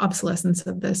the obsolescence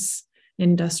of this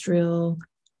industrial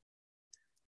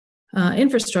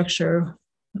infrastructure.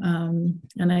 And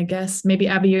I guess maybe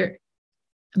Abby, I'm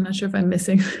not sure if I'm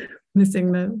missing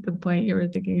the point you were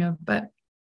thinking of, but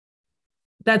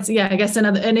that's, I guess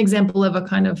an example of a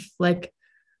kind of like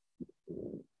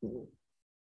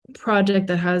project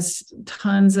that has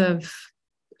tons of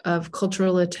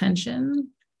cultural attention,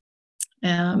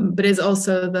 but is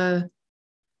also the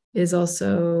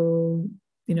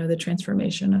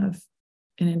transformation of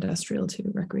an industrial to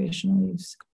recreational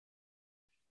use.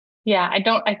 Yeah,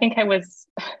 I think I was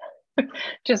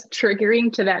just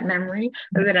triggering to that memory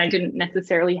that I didn't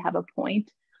necessarily have a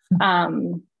point.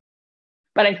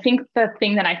 But I think the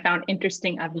thing that I found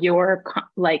interesting of your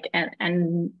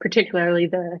and particularly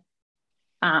the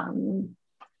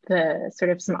sort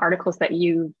of some articles that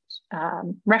you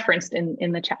referenced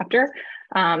in the chapter,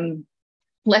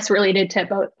 less related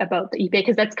to about the Ipe,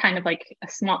 because that's kind of like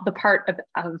the part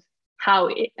of how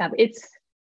it's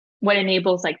what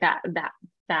enables like that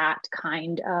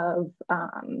kind of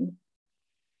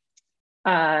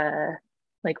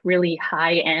like really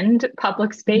high-end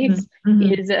public space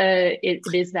is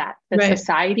that the right.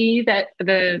 Society that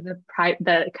the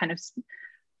kind of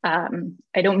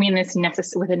I don't mean this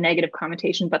necessarily with a negative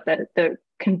connotation, but the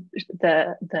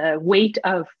weight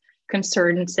of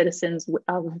concerned citizens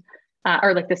of,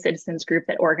 or like the citizens group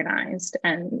that organized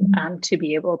and to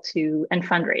be able to, and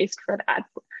fundraised for that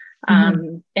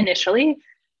initially.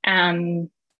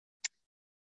 And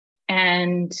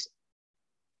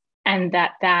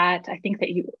that I think that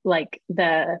you like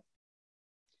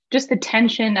just the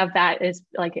tension of that is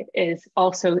like, it is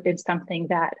also it's something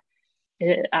that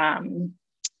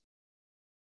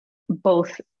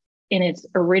both in its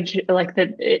origin, like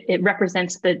it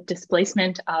represents the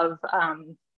displacement of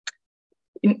I'm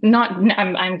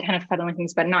kind of peddling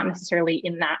things, but not necessarily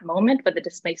in that moment, but the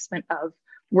displacement of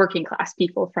working class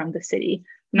people from the city.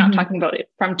 I'm not talking about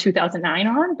it from 2009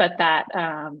 on, but that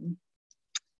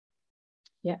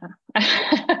yeah,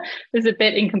 is a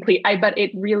bit incomplete. But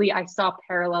it really, I saw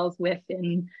parallels with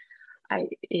in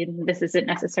this isn't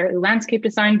necessarily landscape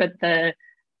design, but the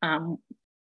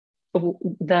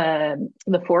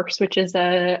Forks, which is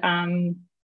a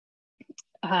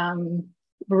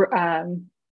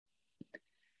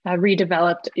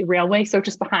redeveloped railway. So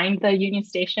just behind the Union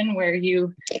Station where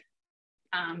you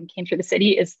came through the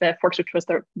city is the Forks, which was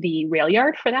the rail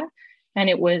yard for that. And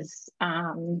it was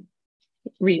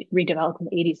redeveloped in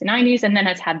the 80s and 90s, and then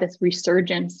has had this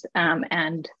resurgence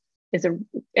and is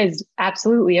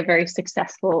absolutely a very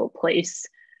successful place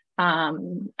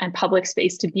and public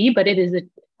space to be. But it is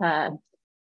a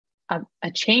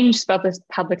changed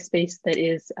public space that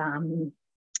is,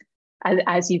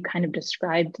 as you kind of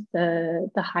described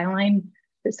the Highline,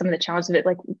 some of the challenges of it,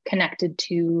 like connected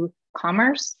to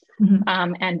commerce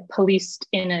and policed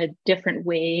in a different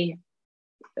way,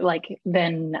 like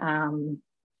than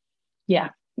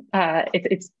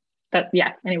it's but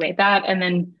yeah, anyway, that. And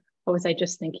then what was I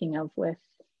just thinking of with,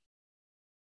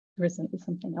 there was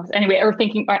something else anyway, or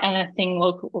thinking and a thing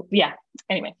local. Yeah,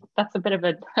 anyway, that's a bit of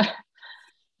a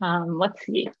let's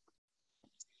see,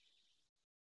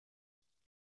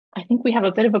 I think we have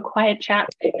a bit of a quiet chat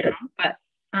right now, but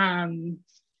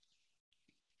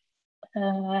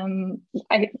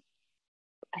I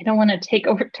don't want to take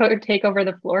over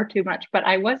the floor too much, but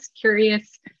I was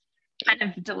curious, kind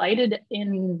of delighted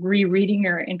in rereading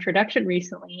your introduction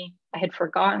recently. I had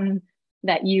forgotten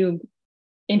that you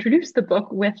introduced the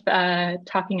book with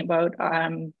talking about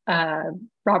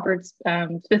Robert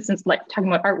Smithson's, like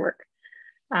talking about artwork.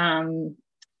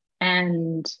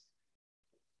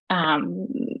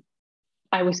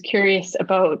 I was curious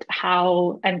about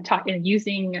how, and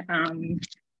using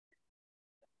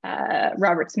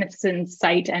Robert Smithson's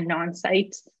site and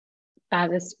non-site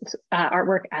this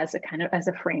artwork as a kind of as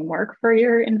a framework for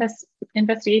your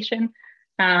investigation,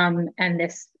 and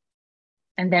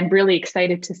then really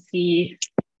excited to see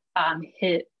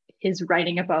his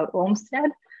writing about Olmsted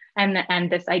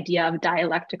and this idea of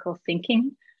dialectical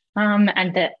thinking,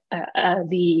 and that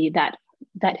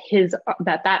that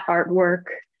artwork,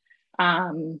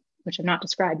 which I'm not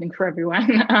describing for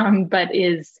everyone, but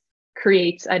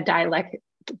creates a dialogue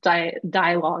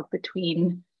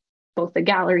between both the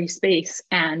gallery space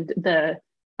and the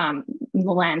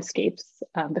landscapes,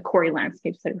 the quarry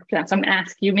landscapes that it represents. So I'm going to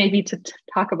ask you maybe to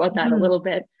talk about that a little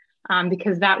bit,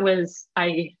 because that was,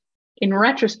 in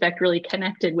retrospect, really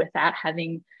connected with that,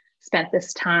 having spent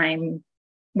this time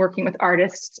working with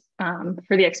artists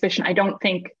for the exhibition. I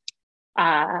think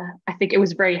it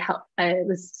was it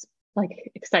was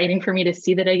like exciting for me to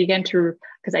see that again,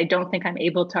 because I don't think I'm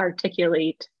able to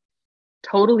articulate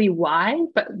totally why,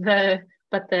 but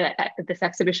this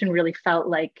exhibition really felt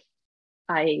like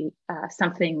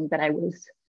something that I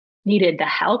needed the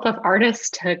help of artists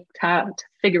to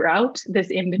figure out this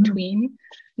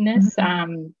in-betweenness.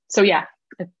 So yeah,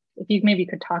 if you maybe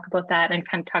could talk about that and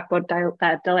kind of talk about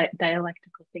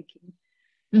dialectical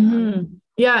thinking.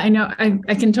 Yeah, I know.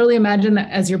 I can totally imagine that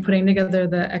as you're putting together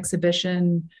the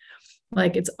exhibition,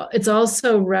 like it's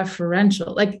also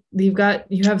referential. Like you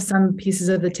have some pieces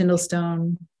of the Tyndall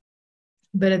Stone,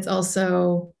 but it's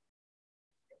also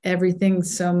everything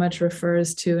so much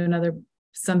refers to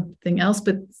something else,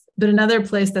 but another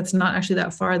place that's not actually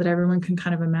that far that everyone can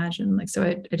kind of imagine. Like, so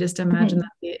I just imagine that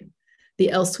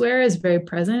the elsewhere is very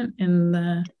present in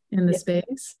the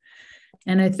space.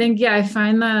 And I think, I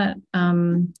find that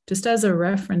just as a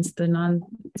reference,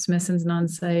 Smithson's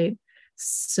non-site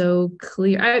so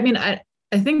clear. I mean, I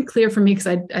think clear for me,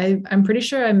 because I'm pretty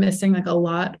sure I'm missing like a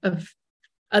lot of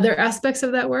other aspects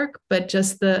of that work, but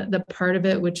just the part of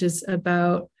it which is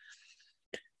about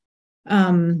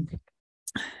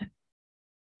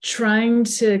trying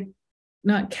to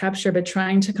not capture, but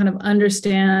trying to kind of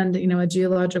understand, a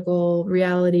geological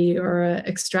reality or an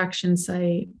extraction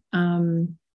site,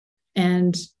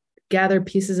 and gather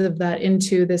pieces of that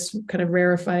into this kind of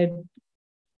rarefied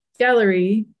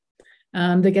gallery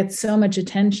that gets so much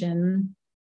attention.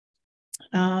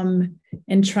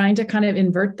 and trying to kind of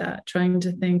invert that, trying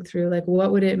to think through like,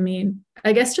 what would it mean?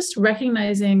 I guess just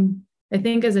recognizing, I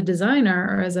think as a designer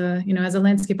or as a, you know, as a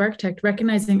landscape architect,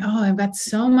 recognizing, oh, I've got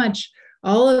so much,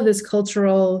 all of this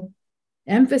cultural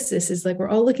emphasis is like, we're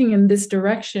all looking in this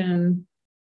direction.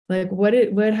 Like what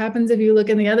happens if you look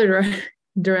in the other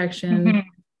direction?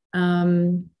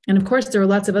 Mm-hmm. And of course, there are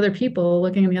lots of other people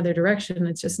looking in the other direction.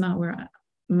 It's just not where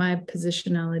my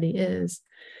positionality is.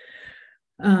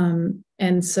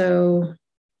 And so,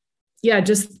 yeah,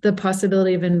 just the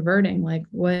possibility of inverting, like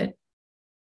what,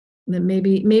 that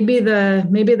maybe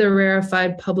the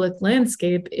rarefied public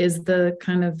landscape is the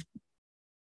kind of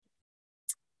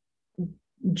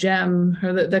gem,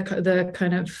 or the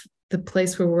kind of the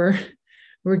place where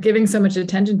we're giving so much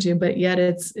attention to, but yet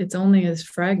it's only a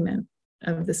fragment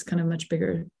of this kind of much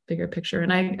bigger picture.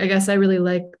 And I guess I really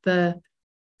like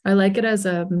I like it as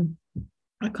a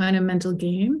kind of mental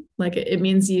game. Like it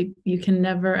means you can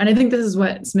never, and I think this is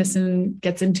what Smithson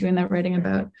gets into in that writing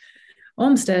about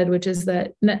Olmsted, which is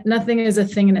that nothing is a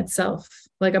thing in itself.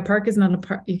 Like a park is not a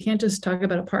park. You can't just talk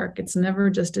about a park. It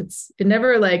never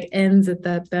like ends at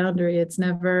that boundary. It's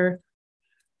never,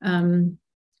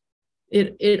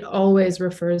 it always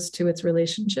refers to its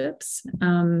relationships.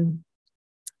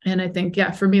 And I think,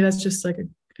 yeah, for me, that's just like a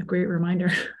great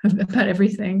reminder about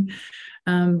everything.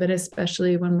 But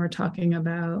especially when we're talking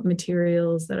about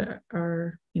materials that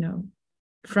are, you know,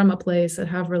 from a place that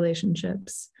have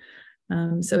relationships.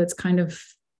 So it's kind of,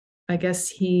 I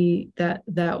guess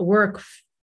that work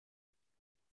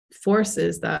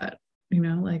forces that, you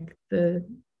know, like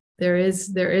there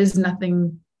is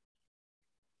nothing,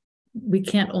 we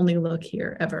can't only look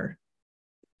here ever.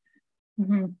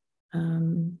 Mm-hmm.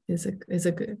 Is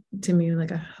a good, to me, like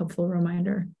a helpful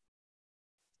reminder.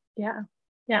 Yeah,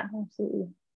 absolutely.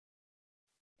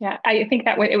 Yeah, I think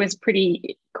that it was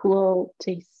pretty cool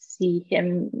to see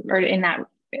him, or in the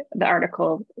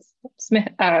article,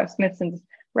 Smithson's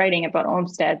writing about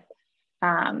Olmsted,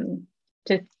 to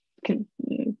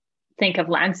think of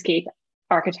landscape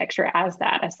architecture as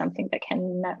something that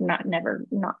can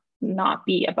not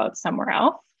be about somewhere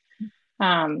else.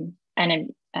 And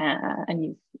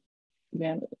you've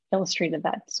illustrated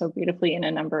that so beautifully in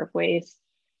a number of ways.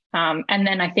 And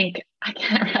then I think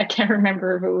I can't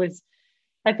remember if it was,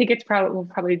 I think it's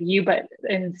probably you, but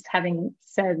in having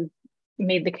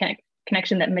made the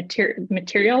connection that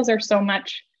materials are so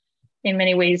much, in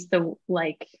many ways,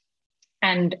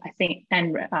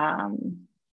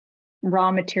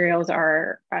 raw materials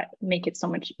make it so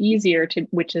much easier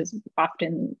which is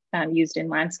often used in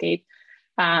landscape,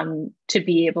 to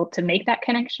be able to make that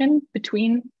connection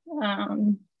between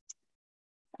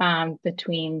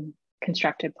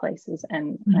constructed places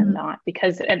and not,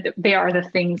 because they are the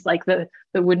things like the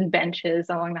wooden benches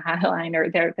along the High Line,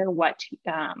 or they're what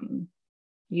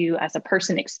you as a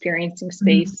person experiencing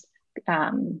space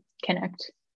have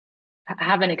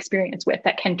an experience with,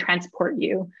 that can transport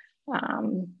you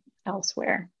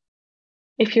elsewhere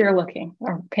if you're looking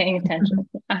or paying attention.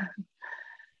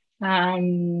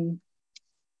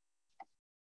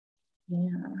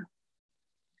 Yeah.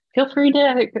 Feel free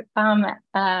to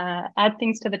add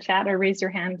things to the chat or raise your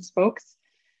hands, folks.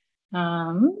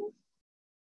 Segun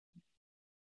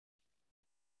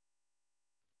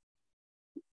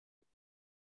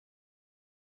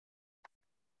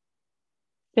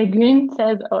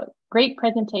says, oh, great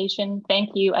presentation. Thank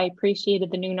you. I appreciated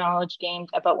the new knowledge gained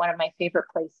about one of my favorite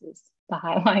places, the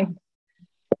High Line.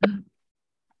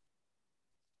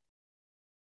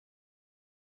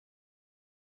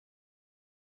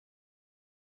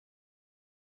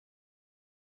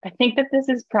 I think that this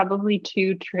is probably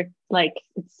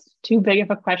it's too big of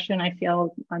a question. I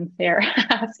feel unfair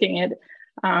asking it.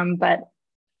 But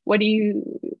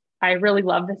I really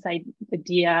love this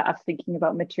idea of thinking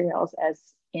about materials as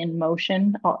in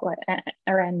motion,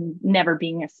 and never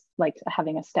being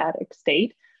having a static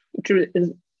state, which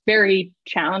is very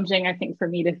challenging, I think, for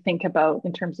me to think about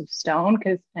in terms of stone,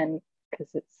 because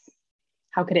it's,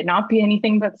 how could it not be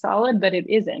anything but solid? But it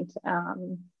isn't.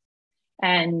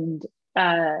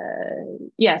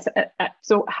 Yes.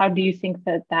 So how do you think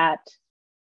that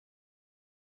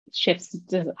shifts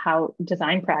how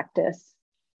design practice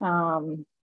and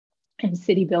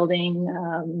city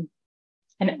building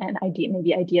and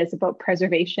maybe ideas about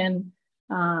preservation,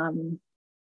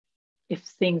 if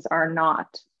things are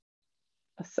not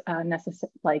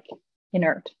necessary, like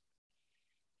inert?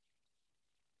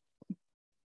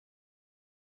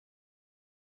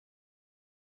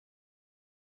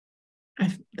 I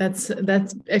feel that's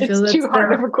too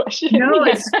hard of a question. No,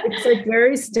 it's like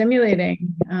very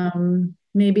stimulating.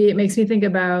 Maybe it makes me think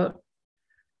about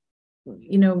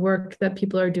work that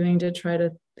people are doing to try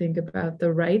to think about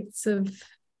the rights of,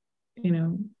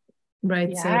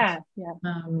 rights of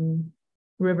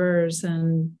rivers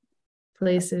and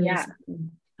places.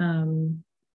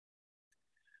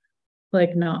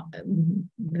 Like not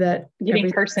that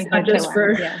giving person not just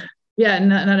for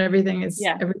not everything is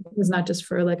everything is not just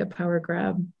for like a power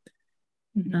grab.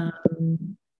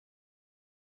 And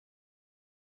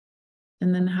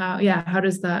then how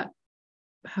does that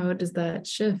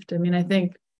shift? I mean, I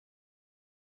think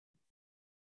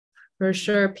for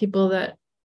sure people that,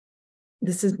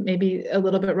 this is maybe a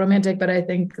little bit romantic, but I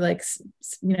think like,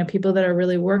 people that are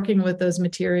really working with those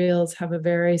materials have a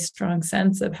very strong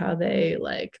sense of how they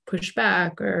like push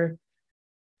back or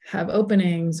have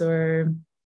openings or,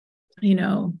 I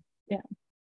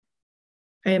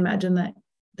imagine that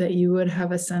you would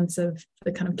have a sense of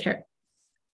the kind of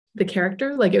the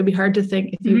character. Like it would be hard to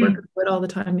think, if you work with wood all the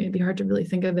time, it'd be hard to really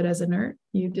think of it as inert.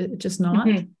 Just not.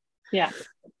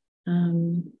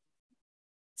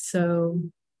 So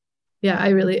yeah,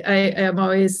 I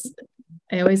always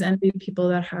envy people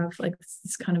that have like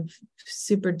this kind of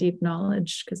super deep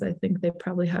knowledge, because I think they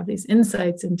probably have these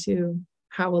insights into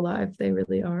how alive they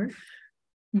really are.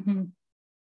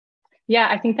 Yeah,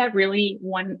 I think that really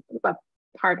one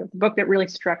part of the book that really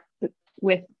stuck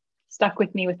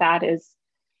with me with that is,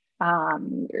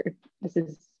 this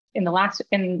is the last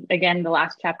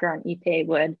chapter on Ipe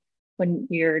wood, when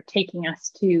you're taking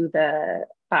us to the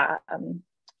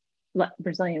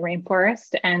Brazilian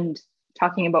rainforest and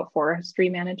talking about forestry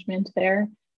management there.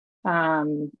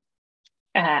 And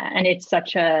it's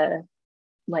such a,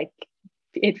 like,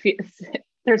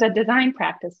 there's a design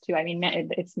practice too. I mean,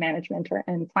 it's management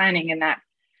and planning in that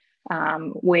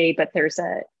way, but there's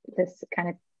this kind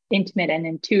of intimate and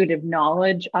intuitive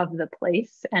knowledge of the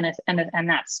place, and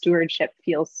that stewardship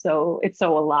feels so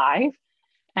alive.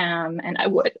 And I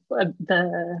would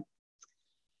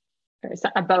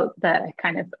about the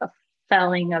kind of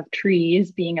felling of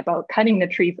trees being about cutting the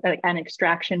tree and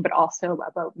extraction, but also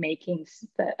about making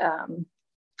the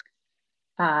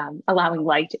allowing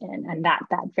light in, and that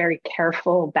very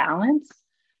careful balance,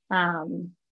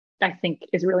 I think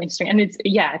is really interesting. And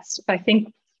I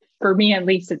think for me at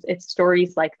least, it's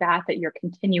stories like that you're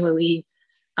continually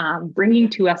bringing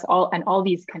to us all, and all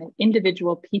these kind of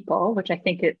individual people, which I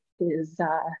think it is,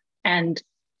 and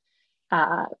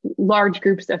large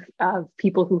groups of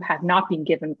people who have not been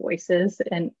given voices,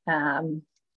 and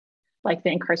like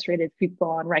the incarcerated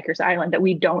people on Rikers Island that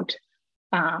we don't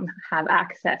have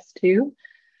access to,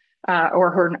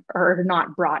 or are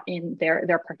not brought in,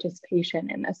 their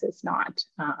participation in this is not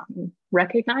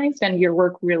recognized. And your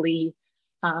work really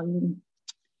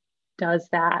does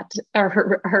that,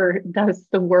 or does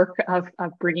the work of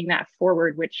bringing that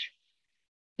forward, which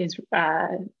is,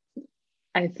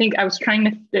 I think I was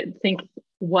trying to think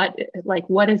what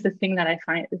is the thing that I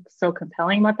find so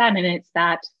compelling about that, and it's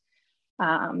that,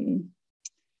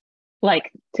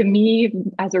 like, to me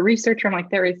as a researcher, I'm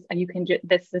like,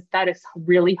 that is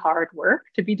really hard work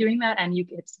to be doing that, and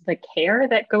it's the care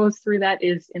that goes through that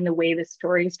is in the way the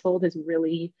story is told is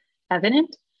really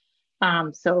evident.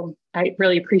 So I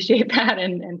really appreciate that,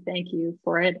 and thank you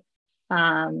for it.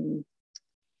 And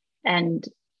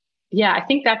yeah, I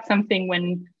think that's something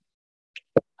when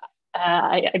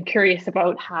I'm curious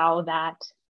about how that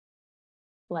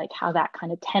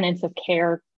kind of tenets of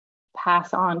care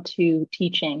pass on to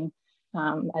teaching.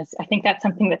 As I think that's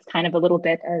something that's kind of a little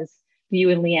bit, as you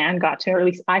and Leanne got to, or at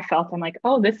least I felt, I'm like,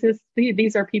 oh,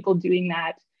 these are people doing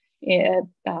that in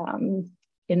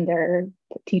their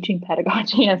teaching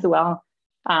pedagogy as well.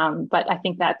 But I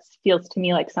think that feels to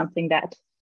me like something that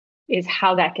is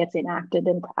how that gets enacted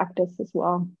in practice as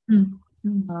well.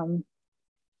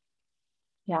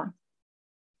 Yeah.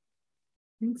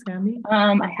 Thanks, Gabby.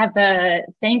 I have a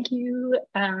thank you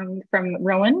from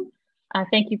Rowan.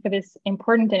 Thank you for this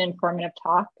important and informative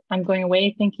talk. I'm going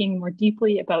away thinking more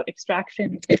deeply about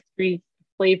extraction, history,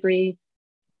 slavery,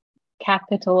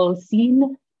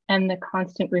 capitalocene, and the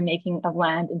constant remaking of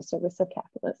land in service of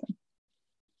capitalism.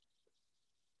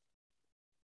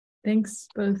 Thanks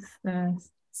both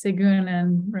Segun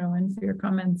and Rowan for your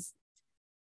comments.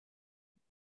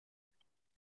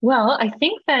 Well, I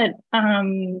think that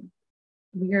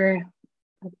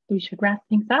we should wrap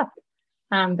things up.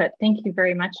 But thank you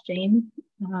very much, Jane.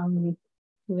 It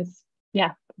was,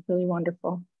 really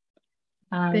wonderful.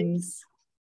 Thanks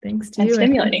to and you.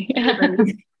 Stimulating.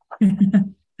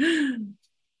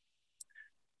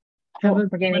 Have a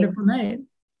wonderful night.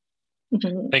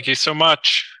 Thank you so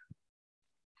much.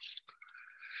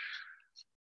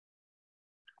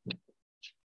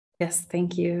 Yes,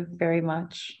 thank you very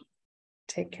much.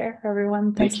 Take care,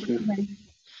 everyone. Thanks for coming.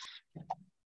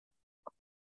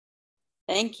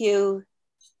 Thank you.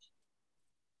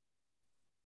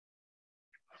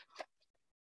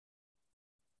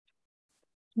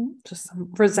 Just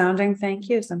some resounding thank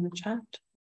yous in the chat.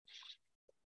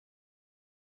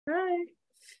 Bye.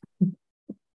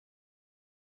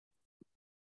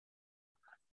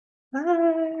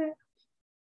 Bye.